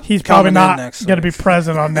 He's probably not going to be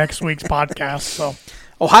present on next week's podcast. So,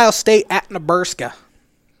 Ohio State at Nebraska.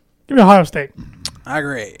 Give me Ohio State. I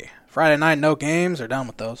agree. Friday night, no games. They're done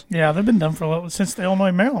with those. Yeah, they've been done for a little since the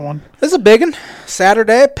Illinois-Maryland one. This is a big one.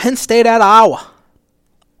 Saturday, Penn State at Iowa.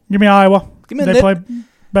 Give me Iowa. They play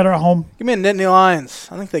better at home. Give me a Nittany Lions.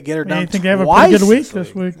 I think they get her done. I think they have a pretty good week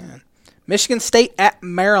this week. Yeah. Michigan State at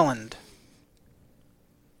Maryland.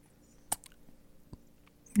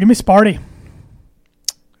 Give me Sparty.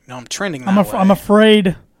 I'm trending that way. I'm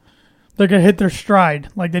afraid they're going to hit their stride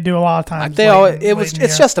like they do a lot of times.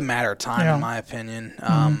 It's just a matter of time, in my opinion.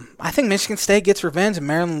 I think Michigan State gets revenge and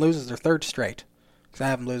Maryland loses their 3rd straight. Because I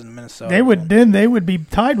have them losing to Minnesota. They would be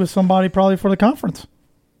tied with somebody probably for the conference.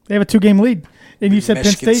 They have a 2-game lead. And you said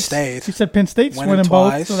Penn State. You said Penn State's winning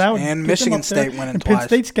both. So that would and Michigan State winning and twice. Penn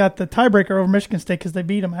State's got the tiebreaker over Michigan State because they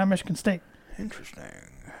beat them at Michigan State. Interesting.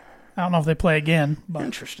 I don't know if they play again. But.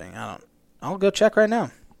 Interesting. I'll go check right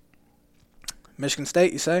now. Michigan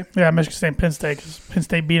State, you say? Yeah, Michigan State and Penn State. Because Penn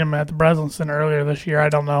State beat them at the Breslin Center earlier this year. I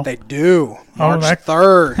don't know. They do. March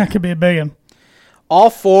 3rd. That could be a big one. All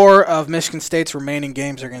 4 of Michigan State's remaining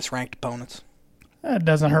games are against ranked opponents. That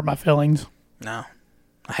doesn't hurt my feelings. No.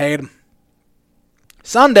 I hate them.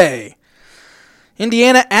 Sunday,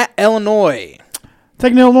 Indiana at Illinois.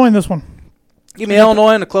 Taking Illinois in this one. Give me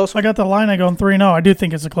Illinois in a close I one. got the line. I going 3-0. I do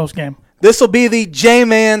think it's a close game. This will be the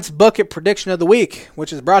J-Man's Bucket Prediction of the Week,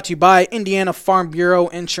 which is brought to you by Indiana Farm Bureau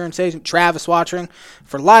Insurance Agent Travis Watchering.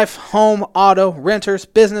 For life, home, auto, renters,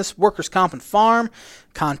 business, workers' comp, and farm,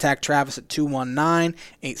 contact Travis at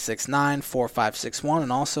 219-869-4561.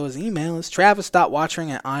 And also his email is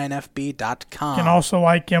travis.watchering@infb.com. You can also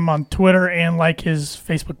like him on Twitter and like his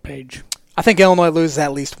Facebook page. I think Illinois loses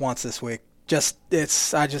at least once this week.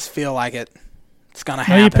 I just feel like it's going to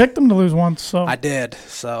No, happen. you picked them to lose once, so I did,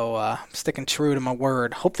 so I'm sticking true to my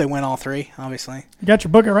word. Hope they win all three, obviously. you got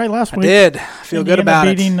your bucket right last I week. did. I feel good Indiana about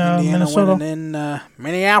beating, it. Indiana Minnesota. winning in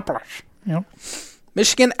Minneapolis. Yep.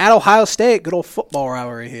 Michigan at Ohio State. Good old football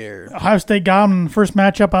rivalry here. Ohio State got them in the first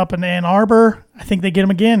matchup up in Ann Arbor. I think they get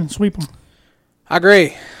them again and sweep them. I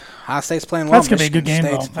agree. Ohio State's playing well. That's going to be a good game,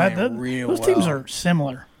 State's though. playing real Those well. teams are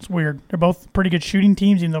similar. It's weird. They're both pretty good shooting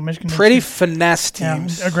teams, even though Michigan is pretty finesse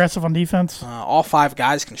teams. aggressive on defense. All five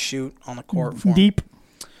guys can shoot on the court for 'em. Deep.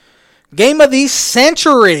 Game of the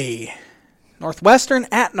century. Northwestern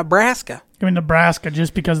at Nebraska. Give me Nebraska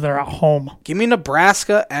just because they're at home. Give me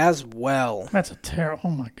Nebraska as well. That's a terrible. Oh,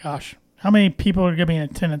 my gosh. How many people are going to be in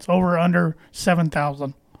attendance? Over or under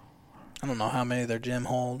 7,000? I don't know how many their gym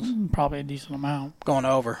holds. Probably a decent amount. Going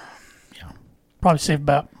over. Probably safe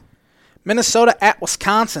bet. Minnesota at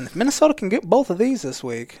Wisconsin. If Minnesota can get both of these this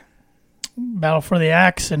week, Battle for the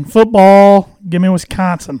axe in football. Give me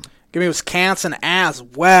Wisconsin. give me Wisconsin as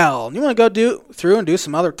well. You want to go through and do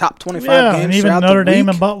some other top 25 Yeah, games and even throughout Notre the Dame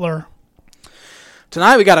week? and Butler.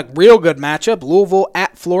 Tonight we got a real good matchup. Louisville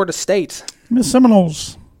at Florida State. Give me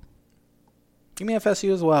Seminoles. Give me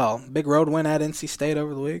FSU as well. Big road win at NC State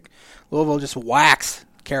over the week. Louisville just waxed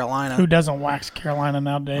Carolina. Who doesn't wax Carolina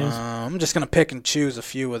nowadays? I'm just going to pick and choose a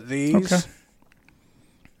few of these. Okay.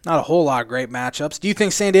 Not a whole lot of great matchups. Do you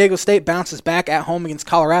think San Diego State bounces back at home against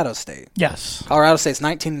Colorado State? Yes. Colorado State's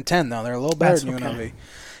 19-10, though. They're a little better That's than okay. UNLV.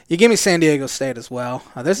 You give me San Diego State as well.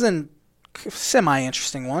 This is a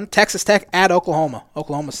semi-interesting one. Texas Tech at Oklahoma.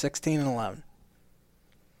 Oklahoma 16-11.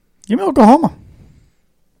 Give me Oklahoma.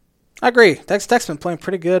 I agree. Texas Tech's been playing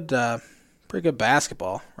pretty good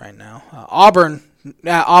basketball right now. Auburn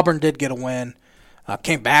did get a win.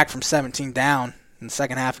 Came back from 17 down in the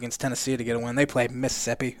second half against Tennessee to get a win. They played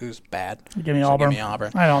Mississippi, who's bad. Give me So Auburn. Give me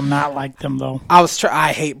Auburn. I do not like them, though.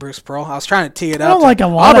 I hate Bruce Pearl. I was trying to tee it I up. don't like a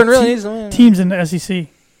lot Auburn of really needs to win. teams in the SEC.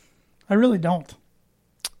 I really don't.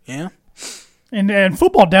 Yeah. And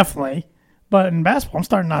football, definitely. But in basketball, I'm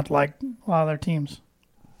starting not to like a lot of their teams.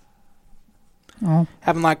 Oh,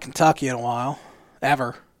 Haven't liked Kentucky in a while.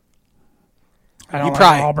 Ever. I don't You like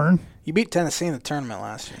probably- Auburn. You beat Tennessee in the tournament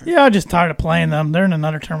last year. Yeah, I'm just tired of playing them. They're in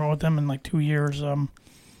another tournament with them in like 2 years.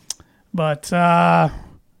 But yeah,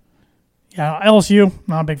 LSU,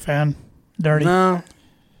 not a big fan. Dirty. No.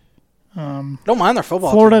 Don't mind their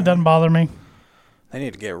football Florida team. doesn't bother me. They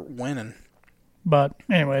need to get winning. But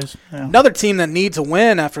anyways, yeah. Another team that needs a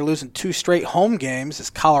win after losing 2 straight home games is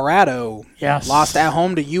Colorado. Yes. Lost at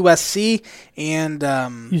home to USC and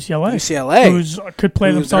UCLA. Who's could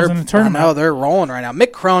play themselves in the tournament. I know, they're rolling right now.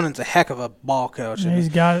 Mick Cronin's a heck of a ball coach. He's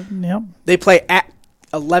got it. Yep. They play at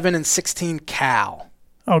 11-16 Cal.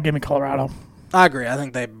 Oh, give me Colorado. I agree. I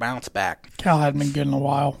think they bounce back. Cal hadn't been good in a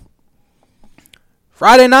while.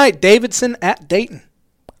 Friday night, Davidson at Dayton.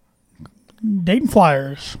 Dayton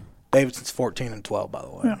Flyers. Davidson's 14-12, by the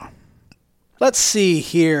way. Yeah. Let's see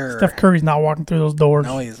here. Steph Curry's not walking through those doors.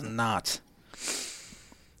 No, he's not.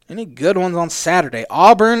 Any good ones on Saturday?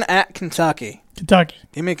 Auburn at Kentucky. Kentucky.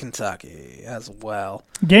 Give me Kentucky as well.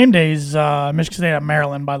 Game days, Michigan State at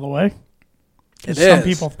Maryland, by the way. It Some is.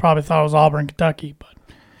 people probably thought it was Auburn, Kentucky, but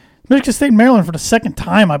Michigan State, Maryland for the second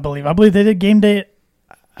time, I believe. I believe they did game day.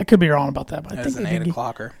 I could be wrong about that, but I That's think an they 8 did.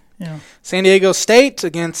 o'clocker. Yeah. San Diego State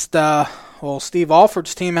against Steve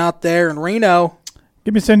Alford's team out there in Reno.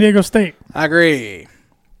 Give me San Diego State. I agree.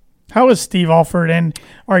 How is Steve Alford and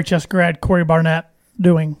RHS grad Corey Barnett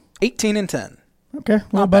doing? 18-10. Okay, a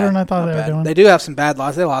little better than I thought Not they were bad. doing. They do have some bad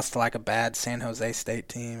losses. They lost to like a bad San Jose State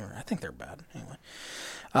team, or I think they're bad. Anyway,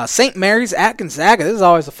 St. Mary's at Gonzaga. This is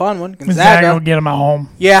always a fun one. Gonzaga will get them at home.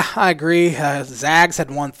 Yeah, I agree. Zags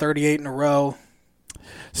had won 38 in a row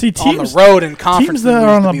See, on teams the road in conference. teams that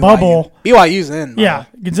are on the bubble. BYU's in. by Yeah,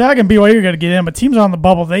 the way. Gonzaga and BYU got to get in, but teams on the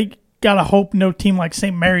bubble, they got to hope no team like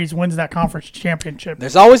St. Mary's wins that conference championship.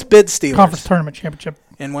 There's always bid stealers. Conference tournament championship.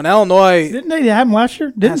 And when Illinois, Didn't they have them last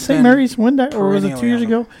year? Didn't Has St. been Mary's win that, or was it 2 years perennially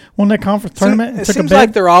ago? Won that conference tournament and it took a seems bid?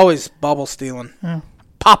 like they're always bubble stealing, Yeah.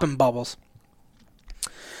 popping bubbles.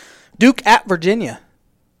 Duke at Virginia.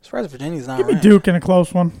 As far as Virginia's not Give me ranked. Duke in a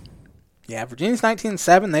close one. Yeah, Virginia's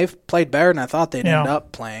 19-7. They've played better than I thought they'd Yeah. end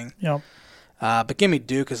up playing. Yep. But give me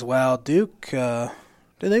Duke as well. Duke, did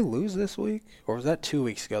they lose this week? Or was that 2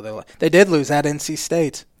 weeks ago? They did lose at NC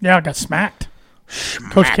State. Yeah, I got smacked.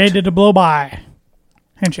 Coach K did a blow-by.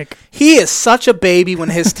 Handshake. He is such a baby when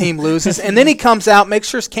his team loses, and then he comes out, makes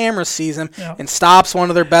sure his camera sees him, and stops one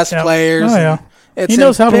of their best players. Oh, yeah. He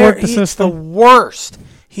knows how to work the system. He's the worst.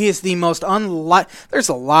 He is the most There's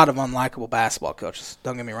a lot of unlikable basketball coaches.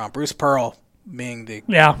 Don't get me wrong. Bruce Pearl being the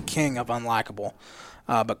king of unlikable.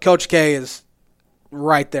 But Coach K is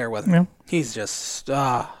right there with him. Yeah. He's just,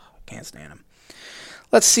 can't stand him.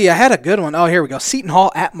 Let's see. I had a good one. Oh, here we go. Seton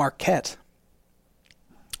Hall at Marquette.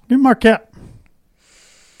 Give Marquette.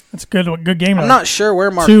 That's a good game. I'm not sure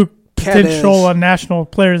where Marquette Two potential national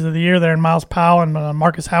players of the year there, in Miles Powell and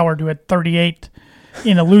Marcus Howard, who had 38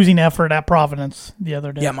 in a losing effort at Providence the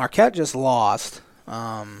other day. Yeah, Marquette just lost.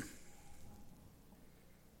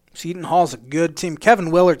 Seton Hall's a good team.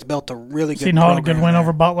 Kevin Willard's built a really good Seton Hall had a good win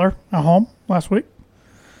over Butler at home last week.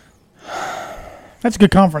 That's a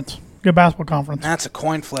good conference. Good basketball conference. That's a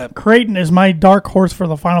coin flip. Creighton is my dark horse for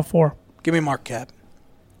the Final Four. Give me Marquette.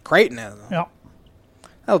 Creighton is. Yeah.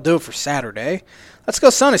 That'll do it for Saturday. Let's go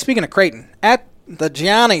Sunday. Speaking of Creighton, at the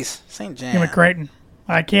Giannis, St. John. Give me Creighton.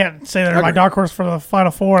 I can't say they're my dark horse for the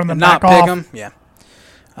Final Four and then not back pick off. them.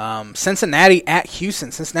 Yeah. Cincinnati at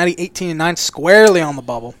Houston. Cincinnati 18-9, squarely on the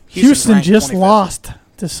bubble. Houston just 25th. Lost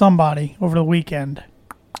to somebody over the weekend.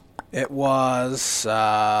 It was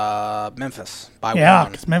Memphis by 1. Yeah,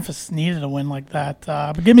 because Memphis needed a win like that.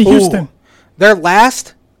 But give me Houston. Their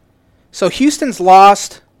last. So Houston's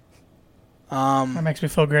lost. That makes me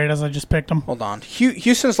feel great as I just picked them. Hold on.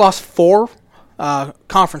 Houston's lost 4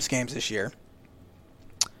 conference games this year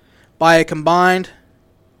by a combined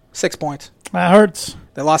 6 points. That hurts.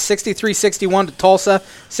 They lost 63-61 to Tulsa,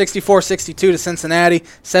 64-62 to Cincinnati,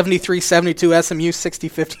 73-72 SMU,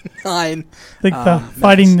 60-59. I think the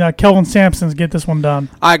fighting Kelvin Sampsons get this one done.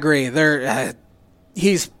 I agree.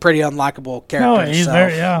 He's pretty unlikable character he's himself.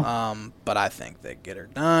 Very, yeah. But I think they get her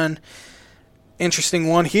done. Interesting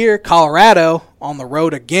one here. Colorado on the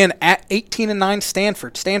road again at 18-9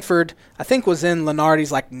 Stanford. Stanford, I think, was in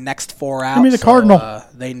Lenardi's next 4 out. Give me the Cardinal.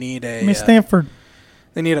 They need a. Give me Stanford.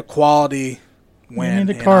 They need a quality win. Give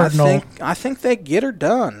me the Cardinal. I think they get her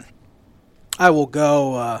done. I will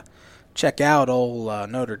go check out old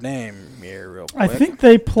Notre Dame here real quick. I think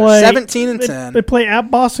they play 17-10. They play at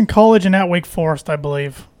Boston College and at Wake Forest, I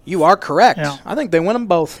believe. You are correct. Yeah. I think they win them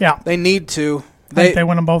both. Yeah. They need to. I think they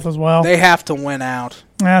win them both as well. They have to win out.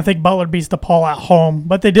 And I think Butler beats DePaul at home.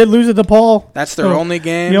 But they did lose at DePaul. That's their only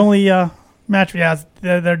game? The only match. Yeah,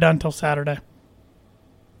 they're done until Saturday.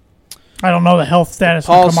 I don't know the health status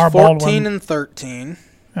of Kamar Baldwin. 14-13.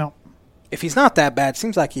 Yeah. If he's not that bad,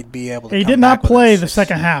 seems like he'd be able to He did not play the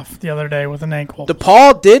second half the other day with an ankle.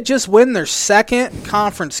 DePaul did just win their second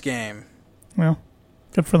conference game. Well,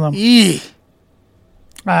 good for them.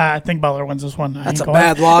 I think Butler wins this one. That's a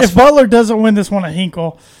bad loss. If Butler doesn't win this one at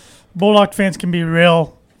Hinkle, Bulldog fans can be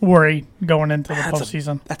real worried going into the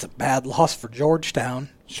postseason. That's a bad loss for Georgetown.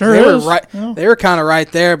 Sure is. They were kind of right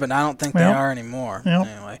there, but I don't think they are anymore. Yep.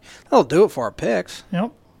 Anyway, that'll do it for our picks.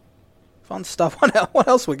 Yep. Fun stuff. What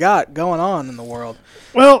else we got going on in the world?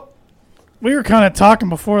 Well, we were kind of talking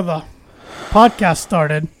before the podcast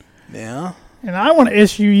started. Yeah. And I want to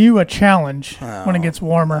issue you a challenge when it gets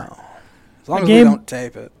warmer. No. As long as we don't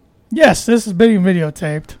tape it. Yes, this is being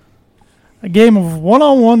videotaped. A game of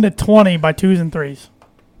 1-on-1 to 20 by 2s and 3s.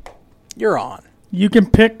 You're on. You can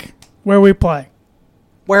pick where we play.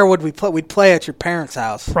 Where would we play? We'd play at your parents'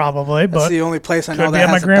 house. Probably, but that's the only place I know that has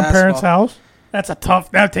has a basketball. Could be at my grandparents' house. That's a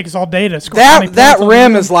tough. That takes us all day to score. That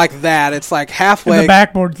rim is like that. It's like halfway. And the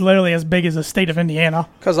backboard's literally as big as the state of Indiana.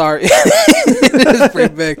 Because it is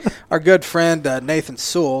pretty big. Our good friend Nathan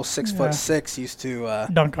Sewell, 6'6", used to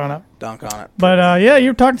dunk on it. But you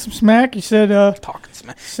were talking some smack. You said talking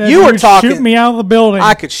smack. You were talking. Shoot me out of the building.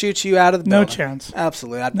 I could shoot you out of the building. No chance.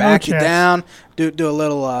 Absolutely. I'd back you down. Do a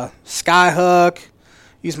little sky hook.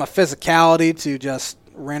 Use my physicality to just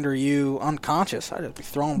render you unconscious. I'd just be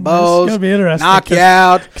throwing bows. It's gonna be interesting. Knock you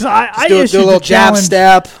out. Because I do a little jab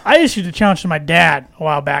step. I issued a challenge to my dad a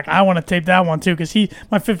while back. I want to tape that one too because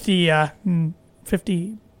my 58,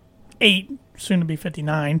 soon to be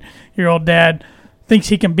 59-year-old dad thinks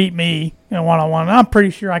he can beat me in a one-on-one. I'm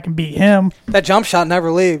pretty sure I can beat him. That jump shot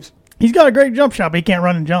never leaves. He's got a great jump shot, but he can't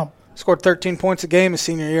run and jump. Scored 13 points a game his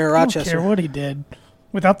senior year at Rochester. I don't care what he did.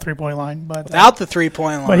 Without the three-point line. Without the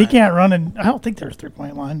three-point line. But he can't run, and I don't think there's a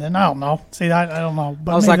three-point line. Then I don't know. See, I don't know.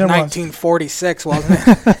 But that was like 1946, wasn't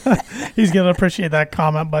it? He's going to appreciate that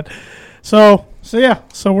comment. But So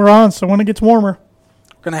we're on. So when it gets warmer.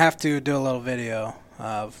 We're going to have to do a little video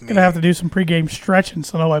of me. Gonna have to do some pregame stretching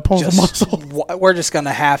so nobody pulls a muscle. We're just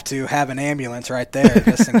gonna have to have an ambulance right there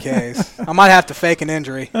just in case. I might have to fake an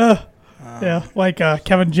injury. Yeah, like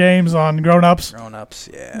Kevin James on Grown Ups. Grown Ups,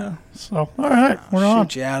 yeah. So, all right, we're on.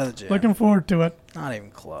 Shoot you out of the gym. Looking forward to it. Not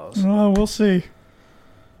even close. Well, we'll see.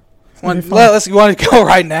 You want to go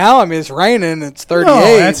right now? I mean, it's raining. It's 38.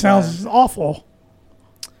 No, that sounds awful.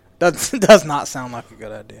 Does not sound like a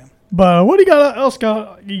good idea. But what do you got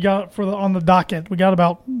on the docket? We got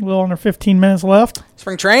about a little under 15 minutes left.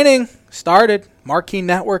 Spring training started. Marquee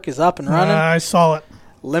Network is up and running. I saw it.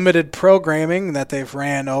 Limited programming that they've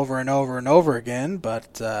ran over and over and over again,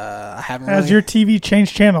 but I haven't. Has your TV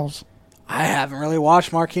changed channels? I haven't really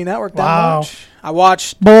watched Marquee Network that much. I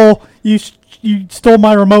watched. Bull, you stole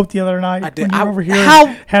my remote the other night. I did. When you were over here,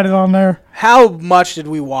 had it on there. How much did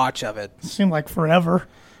we watch of it? Seemed like forever.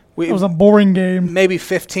 It was a boring game. Maybe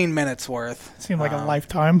 15 minutes worth. Seemed like a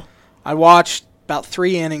lifetime. I watched about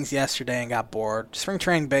 3 innings yesterday and got bored. Spring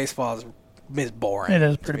training baseball is boring. It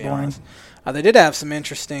is pretty boring. They did have some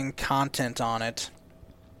interesting content on it.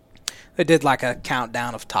 They did like a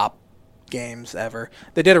countdown of top games ever.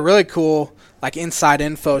 They did a really cool like inside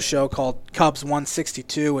info show called Cubs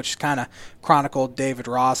 162, which kind of chronicled David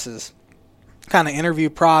Ross's kind of interview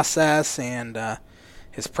process and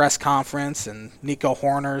his press conference and Nico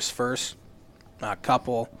Horner's first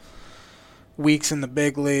couple weeks in the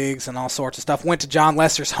big leagues and all sorts of stuff. Went to John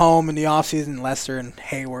Lester's home in the offseason. Lester and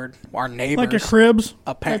Hayward, our neighbors. Like a Cribs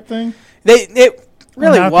type thing? It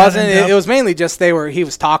really wasn't. It was mainly just he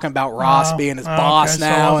was talking about Ross being his boss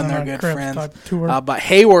now, and they're good friends. But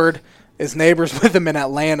Hayward is neighbors with him in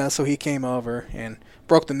Atlanta, so he came over and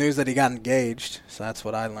broke the news that he got engaged. So that's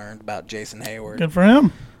what I learned about Jason Hayward. Good for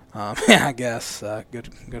him. Yeah, I guess.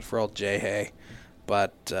 Good for old Jay Hay.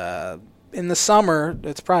 But in the summer,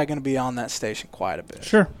 it's probably going to be on that station quite a bit.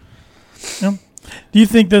 Sure. Yep. Do you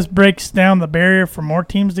think this breaks down the barrier for more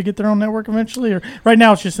teams to get their own network eventually? Or right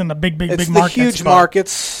now it's just in the big markets? It's the huge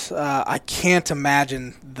markets. I can't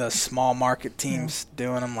imagine the small market teams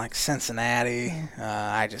doing them like Cincinnati.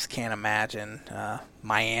 I just can't imagine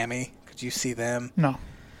Miami. Could you see them? No.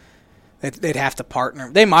 They'd have to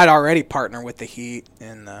partner. They might already partner with the Heat.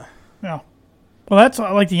 Yeah. Well, that's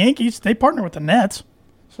like the Yankees. They partner with the Nets.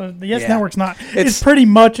 So the Network's not. It's pretty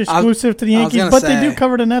much exclusive to the Yankees, but they do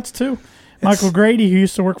cover the Nets too. Michael Grady, who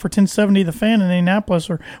used to work for 1070 The Fan in Indianapolis,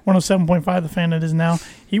 or 107.5 The Fan it is now,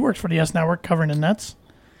 he works for the S Network covering the Nets.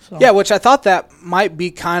 So. Yeah, which I thought that might be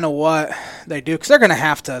kind of what they do, because they're going to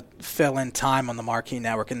have to fill in time on the Marquee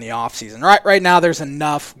Network in the offseason. Right now there's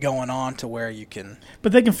enough going on to where you can...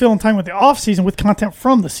 But they can fill in time with the offseason with content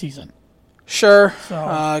from the season. Sure,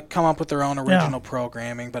 come up with their own original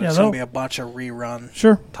programming, but it's going to be a bunch of rerun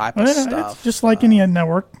type of stuff. It's just like any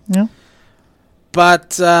network, yeah.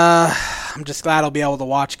 But I'm just glad I'll be able to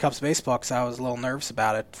watch Cubs baseball because I was a little nervous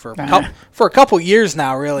about it for a couple years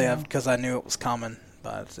now, really, because I knew it was coming.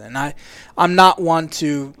 And I'm not one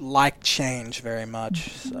to like change very much.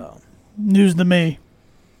 So news to me.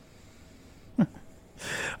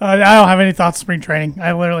 I don't have any thoughts on spring training.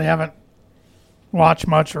 I literally haven't watched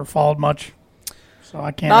much or followed much, so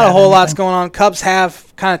I can't. Not a whole lot's going on. Cubs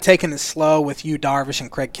have kind of taken it slow with Yu Darvish and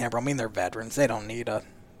Craig Kimbrel. I mean, they're veterans; they don't need a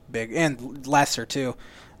big, and Lester too.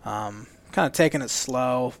 Kind of taking it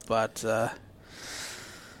slow, but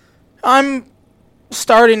I'm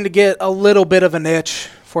starting to get a little bit of an itch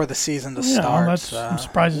for the season to start. I'm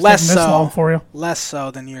surprised it's taking this long for you. Less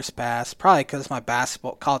so than years past. Probably because my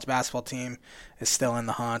college basketball team is still in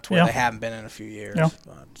the hunt, where they haven't been in a few years. Yeah.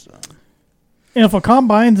 But, NFL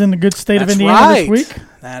Combine's in the good state of Indiana this week.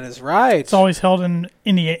 That is right. It's always held in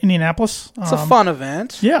Indianapolis. It's a fun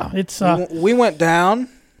event. Yeah, it's. We went down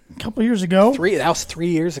a couple years ago. That was 3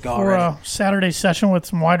 years ago for already. A Saturday session with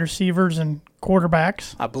some wide receivers and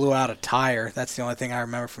quarterbacks. I blew out a tire. That's the only thing I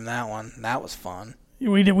remember from that one. That was fun.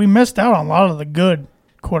 We missed out on a lot of the good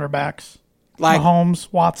quarterbacks, like Mahomes,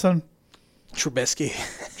 Watson, Trubisky.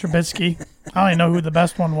 I don't even know who the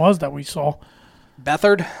best one was that we saw.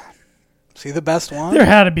 Beathard. Is he the best one? There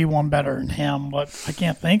had to be one better than him, but I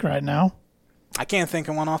can't think right now. I can't think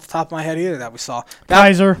of one off the top of my head either that we saw.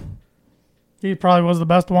 Kaiser. He probably was the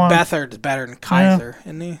best one. Beathard's better than Kaiser,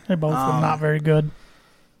 isn't he? They both were not very good.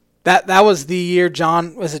 That was the year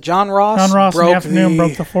John Ross? John Ross broke in the afternoon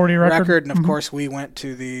broke the 40 record. And, of course, we went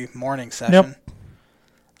to the morning session.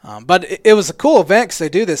 Yep. But it was a cool event because they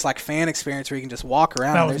do this like fan experience where you can just walk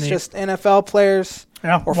around. There's just NFL players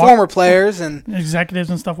or former players and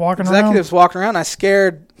executives and stuff walking around. I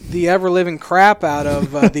scared the ever-living crap out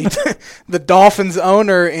of the Dolphins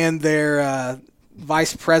owner and their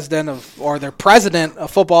vice president or their president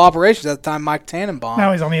of football operations at the time, Mike Tannenbaum.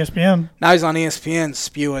 Now he's on ESPN. Now he's on ESPN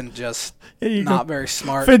spewing just not very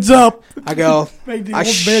smart. Fins up. I go, I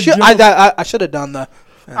should have done the.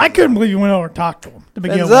 I couldn't believe you went over and talked to him to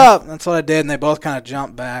begin Fins with. up. That's what I did, and they both kind of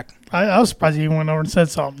jumped back. I was surprised he went over and said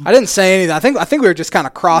something. I didn't say anything. I think we were just kind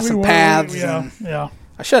of crossing paths. Yeah.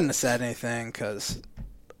 I shouldn't have said anything because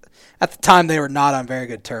at the time they were not on very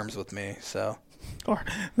good terms with me. So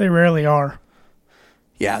they rarely are.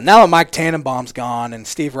 Yeah. Now that Mike Tannenbaum's gone and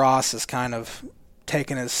Steve Ross has kind of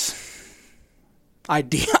taken his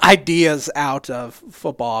ideas out of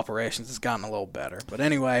football operations, it's gotten a little better. But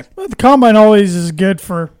anyway, well, the combine always is good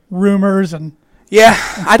for rumors and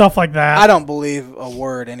stuff like that. I don't believe a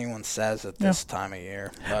word anyone says at this time of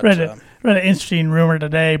year. But, read an interesting rumor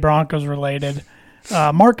today, Broncos related.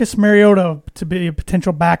 Marcus Mariota to be a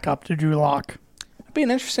potential backup to Drew Lock. That'd be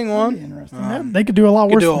an interesting one. Interesting. They could do a lot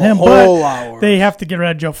worse than him, but they have to get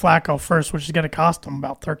rid of Joe Flacco first, which is going to cost them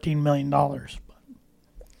about $13 million.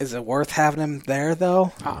 Is it worth having him there,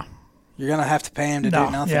 though? You're going to have to pay him to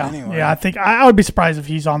do nothing anyway. Yeah, I think I would be surprised if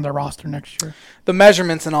he's on their roster next year. The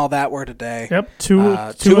measurements and all that were today. Yep,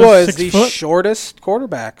 Tua is the shortest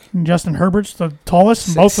quarterback. And Justin Herbert's the tallest.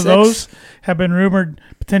 6'6". Both of those have been rumored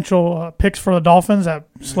potential picks for the Dolphins at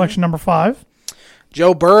selection number 5.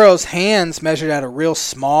 Joe Burrow's hands measured at a real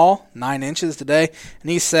small, 9 inches today, and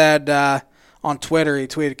he said on Twitter, he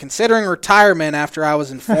tweeted, "Considering retirement after I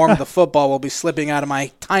was informed the football will be slipping out of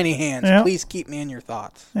my tiny hands, please keep me in your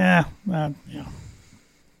thoughts." Yeah.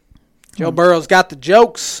 Joe Burrow's got the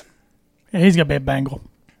jokes. Yeah, he's going to be a Bengal.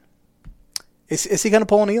 Is he going to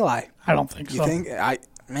pull an Eli? I don't think so. You think?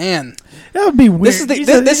 Man. That would be weird.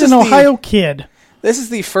 He's an Ohio kid. This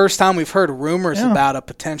is the first time we've heard rumors about a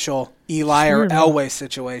potential Eli or Elway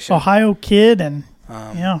situation. Ohio kid and,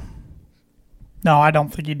 No, I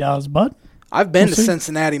don't think he does, but I've been to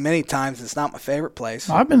Cincinnati many times. It's not my favorite place.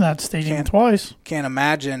 I've been to that stadium twice. Can't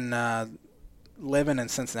imagine living in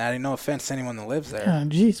Cincinnati. No offense to anyone that lives there.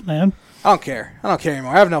 Jeez, man. I don't care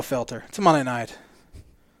anymore. I have no filter. It's a Monday night.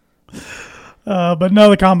 But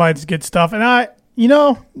no, the combine's good stuff. And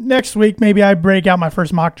next week maybe I break out my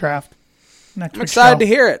first mock draft. I'm excited to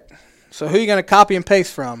hear it. So who are you going to copy and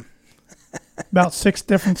paste from? About 6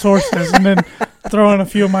 different sources and then throw in a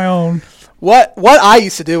few of my own. What I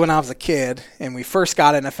used to do when I was a kid and we first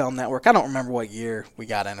got NFL Network, I don't remember what year we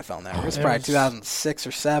got NFL Network. It was probably 2006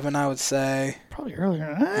 or 7, I would say. Probably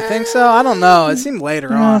earlier. You think so? I don't know. It seemed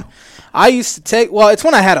later on. I used to it's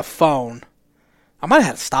when I had a phone. I might have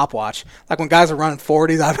had a stopwatch. Like when guys are running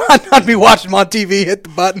 40s, I'd be watching them on TV, hit the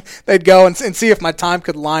button. They'd go and see if my time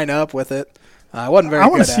could line up with it. I wasn't very good at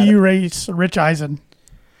it. I want to see you race Rich Eisen.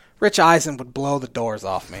 Rich Eisen would blow the doors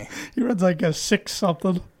off me. He runs like a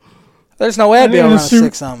 6-something. There's no way I'd be able to run a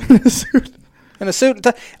 6-something. In a suit.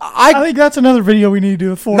 I think that's another video we need to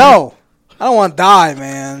do. 40. No. I don't want to die,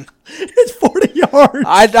 man. It's 40 yards.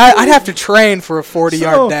 I'd have to train for a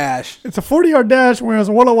 40-yard dash. It's a 40-yard dash, whereas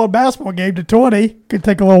a 1-on-1 basketball game to 20 could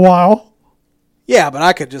take a little while. Yeah, but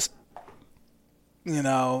I could just,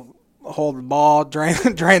 hold the ball, drain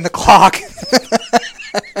the clock.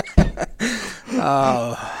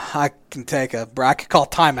 I could call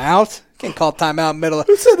timeout. Can't call timeout in the middle of.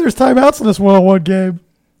 Who said there's timeouts in this 1-on-1 game?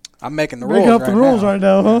 I'm making the rules. Make up the rules right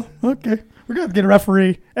now, huh? Okay. We're going to get a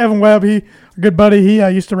referee. Evan Webb, a good buddy. He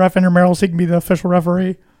used to ref intramurals. He can be the official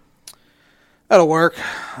referee. That'll work.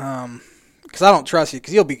 Because I don't trust you.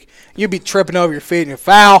 Because you'll be tripping over your feet and you're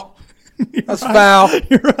foul. That's right. Foul.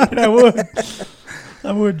 You're right. I would.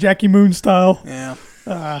 I would, Jackie Moon style. Yeah.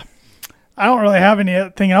 I don't really have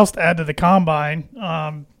anything else to add to the combine.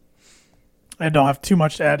 I don't have too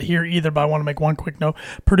much to add here either, but I want to make one quick note.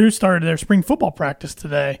 Purdue started their spring football practice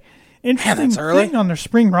today. Interesting thing on their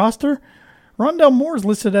spring roster, Rondell Moore is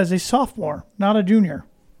listed as a sophomore, not a junior.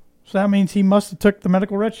 So that means he must have took the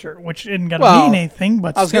medical red shirt, which isn't going to mean anything.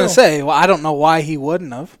 But I was going to say, I don't know why he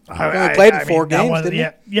wouldn't have. He only played in 4 games,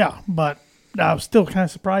 didn't he? Yeah, but that was still kind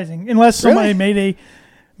of surprising. Unless somebody made a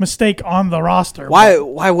mistake on the roster.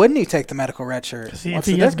 Why wouldn't he take the medical red shirt? If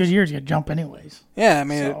he has good years, he'd jump anyways. Yeah, I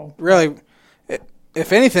mean, really,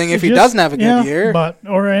 if anything, if he doesn't have a good year.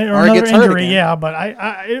 Or another injury,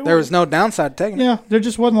 but there was no downside to taking it. Yeah, there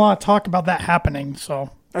just wasn't a lot of talk about that happening, so.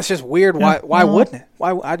 That's just weird. Why wouldn't it?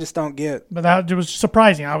 Why? I just don't get. But it was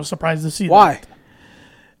surprising. I was surprised to see that. Why?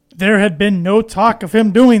 There had been no talk of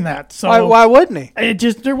him doing that. So why wouldn't he?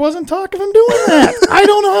 There wasn't talk of him doing that. I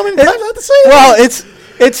don't know how many times I have to say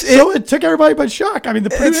that. So it took everybody by shock. I mean, the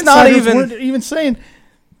Purdue insiders weren't even saying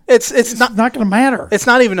it's not going to matter. It's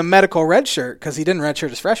not even a medical red shirt because he didn't red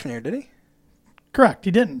shirt his freshman year, did he? Correct,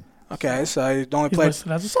 he didn't. Okay, so he only He's played.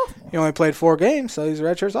 listed as a sophomore. He only played 4 games, so he's a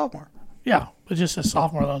redshirt sophomore. Yeah, but just a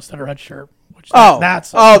sophomore though instead of redshirt.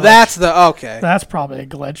 That's okay. That's probably a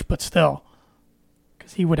glitch, but still,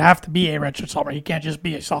 because he would have to be a redshirt sophomore. He can't just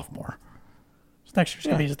be a sophomore. So next year's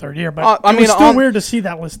gonna be his 3rd year, but it was still weird to see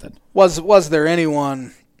that listed. Was there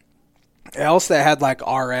anyone else that had like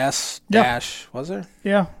RS dash? Was there?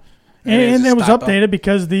 Yeah. And it was updated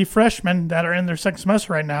because the freshmen that are in their 2nd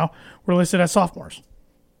semester right now were listed as sophomores.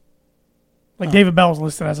 Like David Bell was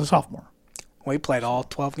listed as a sophomore. Well, he played all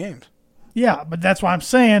 12 games. Yeah, but that's why I'm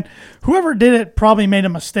saying whoever did it probably made a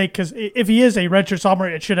mistake because if he is a redshirt sophomore,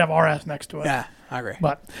 it should have RS next to it. Yeah, I agree.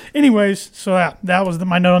 But anyways, so that was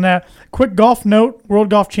my note on that. Quick golf note, World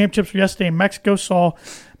Golf Championships yesterday in Mexico saw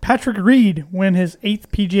Patrick Reed win his 8th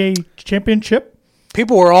PGA Championship.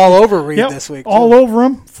 People were all over Reed this week. All over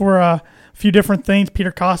him for a few different things.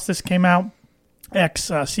 Peter Costas came out,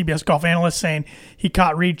 ex-CBS golf analyst, saying he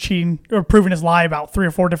caught Reed cheating or proving his lie about 3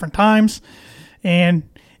 or 4 different times. And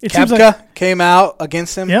it seems like came out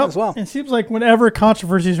against him as well. It seems like whenever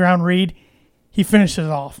controversies around Reed, he finishes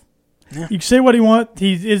off. Yeah. You can say what he wants.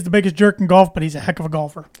 He is the biggest jerk in golf, but he's a heck of a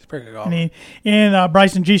golfer. He's a pretty good golfer. And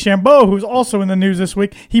Bryson DeChambeau, who's also in the news this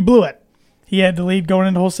week, he blew it. He had the lead going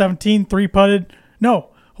into hole 17, 3-putted. No,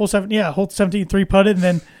 hole 17, 3-putted, and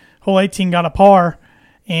then hole 18 got a par.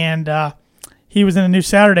 And he was in the news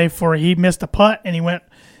Saturday for he missed a putt, and he went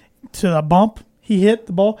to the bump. He hit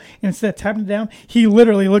the ball, and instead of tapping it down, he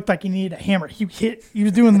literally looked like he needed a hammer. He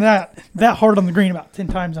was doing that hard on the green about 10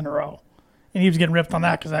 times in a row. And he was getting ripped on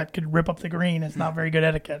that because that could rip up the green. It's not very good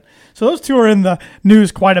etiquette. So those two are in the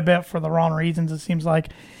news quite a bit for the wrong reasons, it seems like.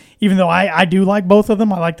 Even though I do like both of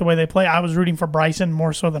them. I like the way they play. I was rooting for Bryson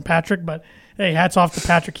more so than Patrick. But, hey, hats off to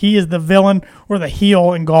Patrick. He is the villain or the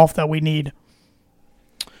heel in golf that we need.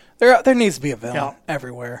 There needs to be a villain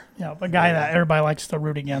everywhere. Yeah, a guy that everybody likes to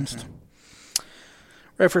root against. Mm-hmm.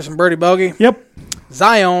 Ready for some birdie bogey? Yep.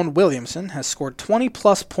 Zion Williamson has scored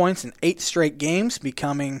 20-plus points in 8 straight games,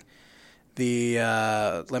 becoming the,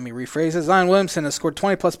 let me rephrase it. Zion Williamson has scored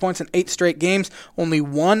 20-plus points in 8 straight games. Only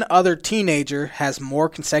one other teenager has more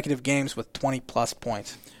consecutive games with 20-plus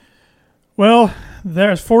points. Well,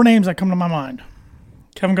 there's 4 names that come to my mind.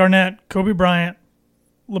 Kevin Garnett, Kobe Bryant,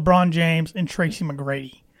 LeBron James, and Tracy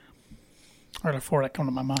McGrady are the 4 that come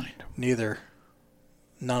to my mind.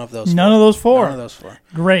 None of those 4. None of those 4. None of those 4.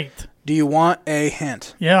 Great. Do you want a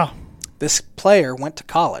hint? Yeah. This player went to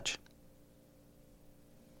college.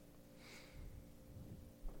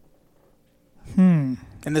 And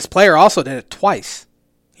this player also did it twice.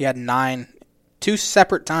 He had 2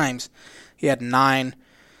 separate times. He had 9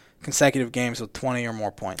 consecutive games with 20 or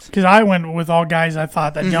more points. Because I went with all guys I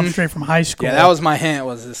thought that jumped straight from high school. Yeah, that was my hint,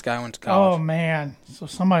 was this guy went to college. Oh, man. So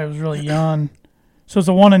somebody was really young. So it's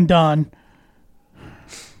a one and done.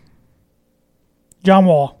 John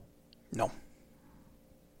Wall. No.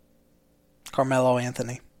 Carmelo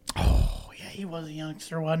Anthony. Oh, yeah, he was a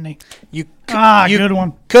youngster, wasn't he? Good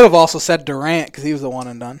one. Could have also said Durant because he was the one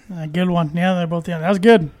and done. Good one. Yeah, they're both young. That was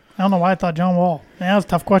good. I don't know why I thought John Wall. Yeah, that was a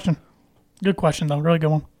tough question. Good question, though. Really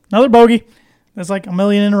good one. Another bogey. That's like a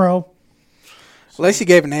million in a row. At least he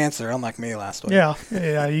gave an answer, unlike me last week.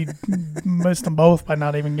 Yeah, you missed them both by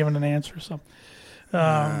not even giving an answer. So,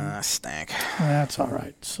 stank. That's all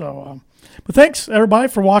right. So, but thanks everybody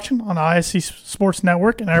for watching on the ISC Sports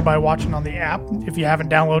Network and everybody watching on the app. If you haven't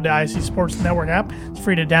downloaded the ISC Sports Network app, it's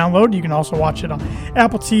free to download. You can also watch it on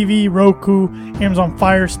Apple TV, Roku, Amazon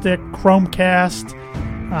Fire Stick, Chromecast.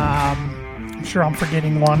 I'm sure I'm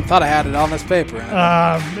forgetting one. Thought I had it on this paper.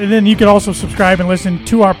 And then you can also subscribe and listen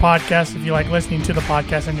to our podcast if you like listening to the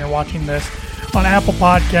podcast and you're watching this on Apple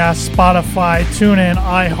Podcasts, Spotify, TuneIn,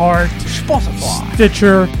 iHeart,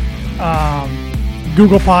 Stitcher,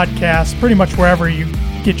 Google Podcasts, pretty much wherever you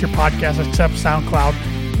get your podcasts except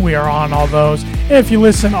SoundCloud. We are on all those. And if you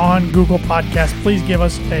listen on Google Podcasts, please give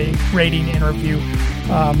us a rating and review,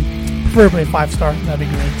 preferably a 5-star. That'd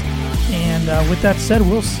be great. And with that said,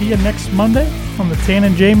 we'll see you next Monday on the Tan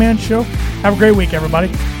and J-Man Show. Have a great week, everybody.